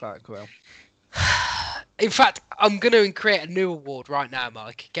 centre back, Will? In fact, I'm going to create a new award right now,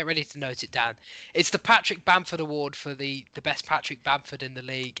 Mike. Get ready to note it down. It's the Patrick Bamford Award for the best Patrick Bamford in the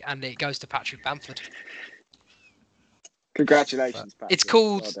league, and it goes to Patrick Bamford. Congratulations, Patrick.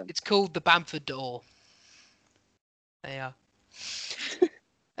 It's called the Bamford Door. There you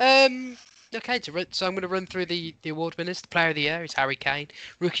are. Okay, so I'm going to run through the award winners. The Player of the Year is Harry Kane.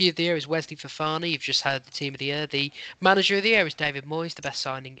 Rookie of the Year is Wesley Fofana. You've just heard the Team of the Year. The Manager of the Year is David Moyes. The best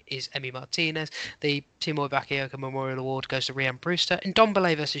signing is Emi Martinez. The Timo Bakayoko Memorial Award goes to Ryan Brewster. And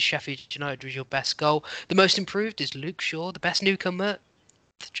Ndombele versus Sheffield United was your best goal. The most improved is Luke Shaw. The best newcomer,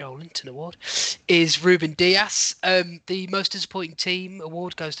 the Joel Linton Award, is Ruben Dias. The most disappointing team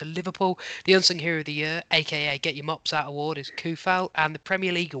award goes to Liverpool. The unsung hero of the year, aka Get Your Mops Out award, is Kufal, and the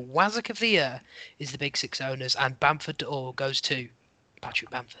Premier League Wazzock of the year is the Big Six owners, and Bamford d'Or goes to Patrick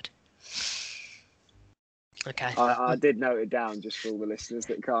Bamford. Okay. I did note it down just for all the listeners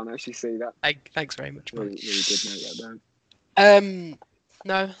that can't actually see that. Thanks very much, Mike. We did note that down.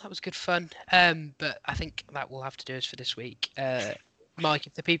 No, that was good fun. But I think that will have to do us for this week. Mike,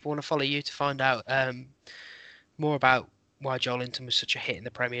 if the people want to follow you to find out more about why Joel Linton was such a hit in the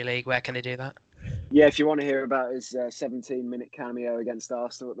Premier League, where can they do that? Yeah, if you want to hear about his 17-minute cameo against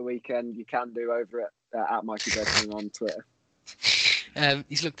Arsenal at the weekend, you can do over at Mikey Bedford on Twitter.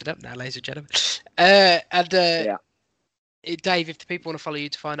 He's looked it up now, ladies and gentlemen. Dave, if the people want to follow you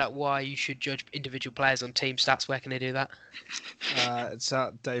to find out why you should judge individual players on team stats, where can they do that? It's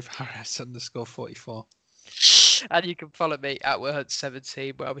at Dave Harris _44. And you can follow me at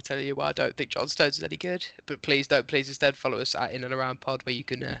WillHunt17, where I'll be telling you why I don't think John Stones is any good. But please instead follow us at In and Around Pod, where you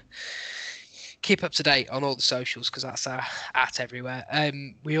can keep up to date on all the socials, because that's our at everywhere.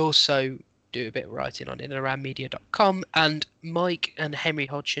 We also do a bit of writing on inandaroundmedia.com, and Mike and Henry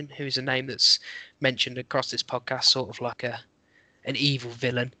Hodgson, who is a name that's mentioned across this podcast, sort of like an evil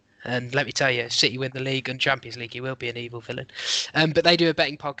villain. And let me tell you, if City win the league and Champions League, he will be an evil villain. But they do a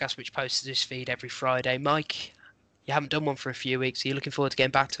betting podcast which posts to this feed every Friday. Mike, you haven't done one for a few weeks. Are you looking forward to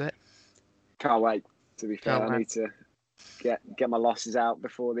getting back to it? Can't wait, to be fair. I need to get my losses out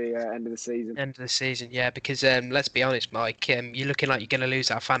before the end of the season. End of the season, yeah, because let's be honest, Mike, you're looking like you're going to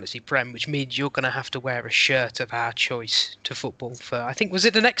lose our fantasy prem, which means you're going to have to wear a shirt of our choice to football for, I think, was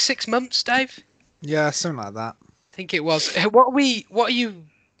it the next 6 months, Dave? Yeah, something like that. I think it was. What are you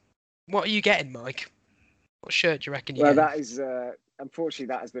getting, Mike? What shirt do you reckon you're getting? That is, unfortunately,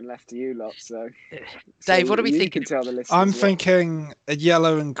 that has been left to you lot. So, Dave, what are we thinking? Tell the listeners I'm thinking a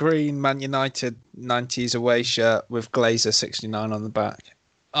yellow and green Man United 90s away shirt with Glazer 69 on the back.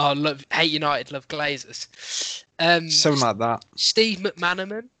 Oh, hate United, love Glazers. Something like that. Steve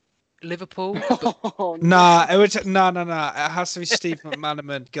McManaman, Liverpool. No. It has to be Steve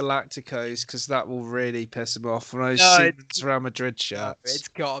McManaman Galacticos, because that will really piss him off. One of those Siemens Real Madrid shirts. It's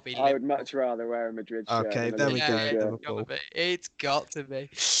got to be Liverpool. I would much rather wear a Madrid shirt. Okay, there we go. It's got to be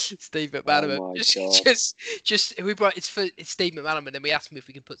Steve McManaman. It's Steve McManaman, and we asked him if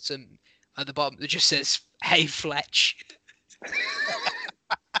we could put some at the bottom that just says "Hey Fletch."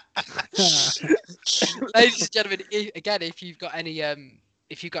 Ladies and gentlemen, if you've got any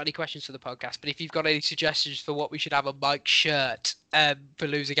questions for the podcast, but if you've got any suggestions for what we should have on Mike's shirt for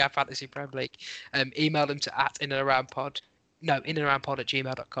losing our Fantasy Premier League, email them to @inandaroundpod. No,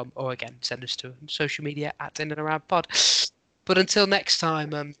 inandaroundpod@gmail.com, or again, send us to social media @inandaroundpod. But until next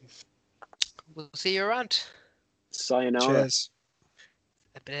time, we'll see you around. Sayonara. Cheers.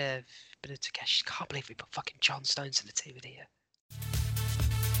 A bit of Takeshi. Can't believe we put fucking John Stones in the team of the year.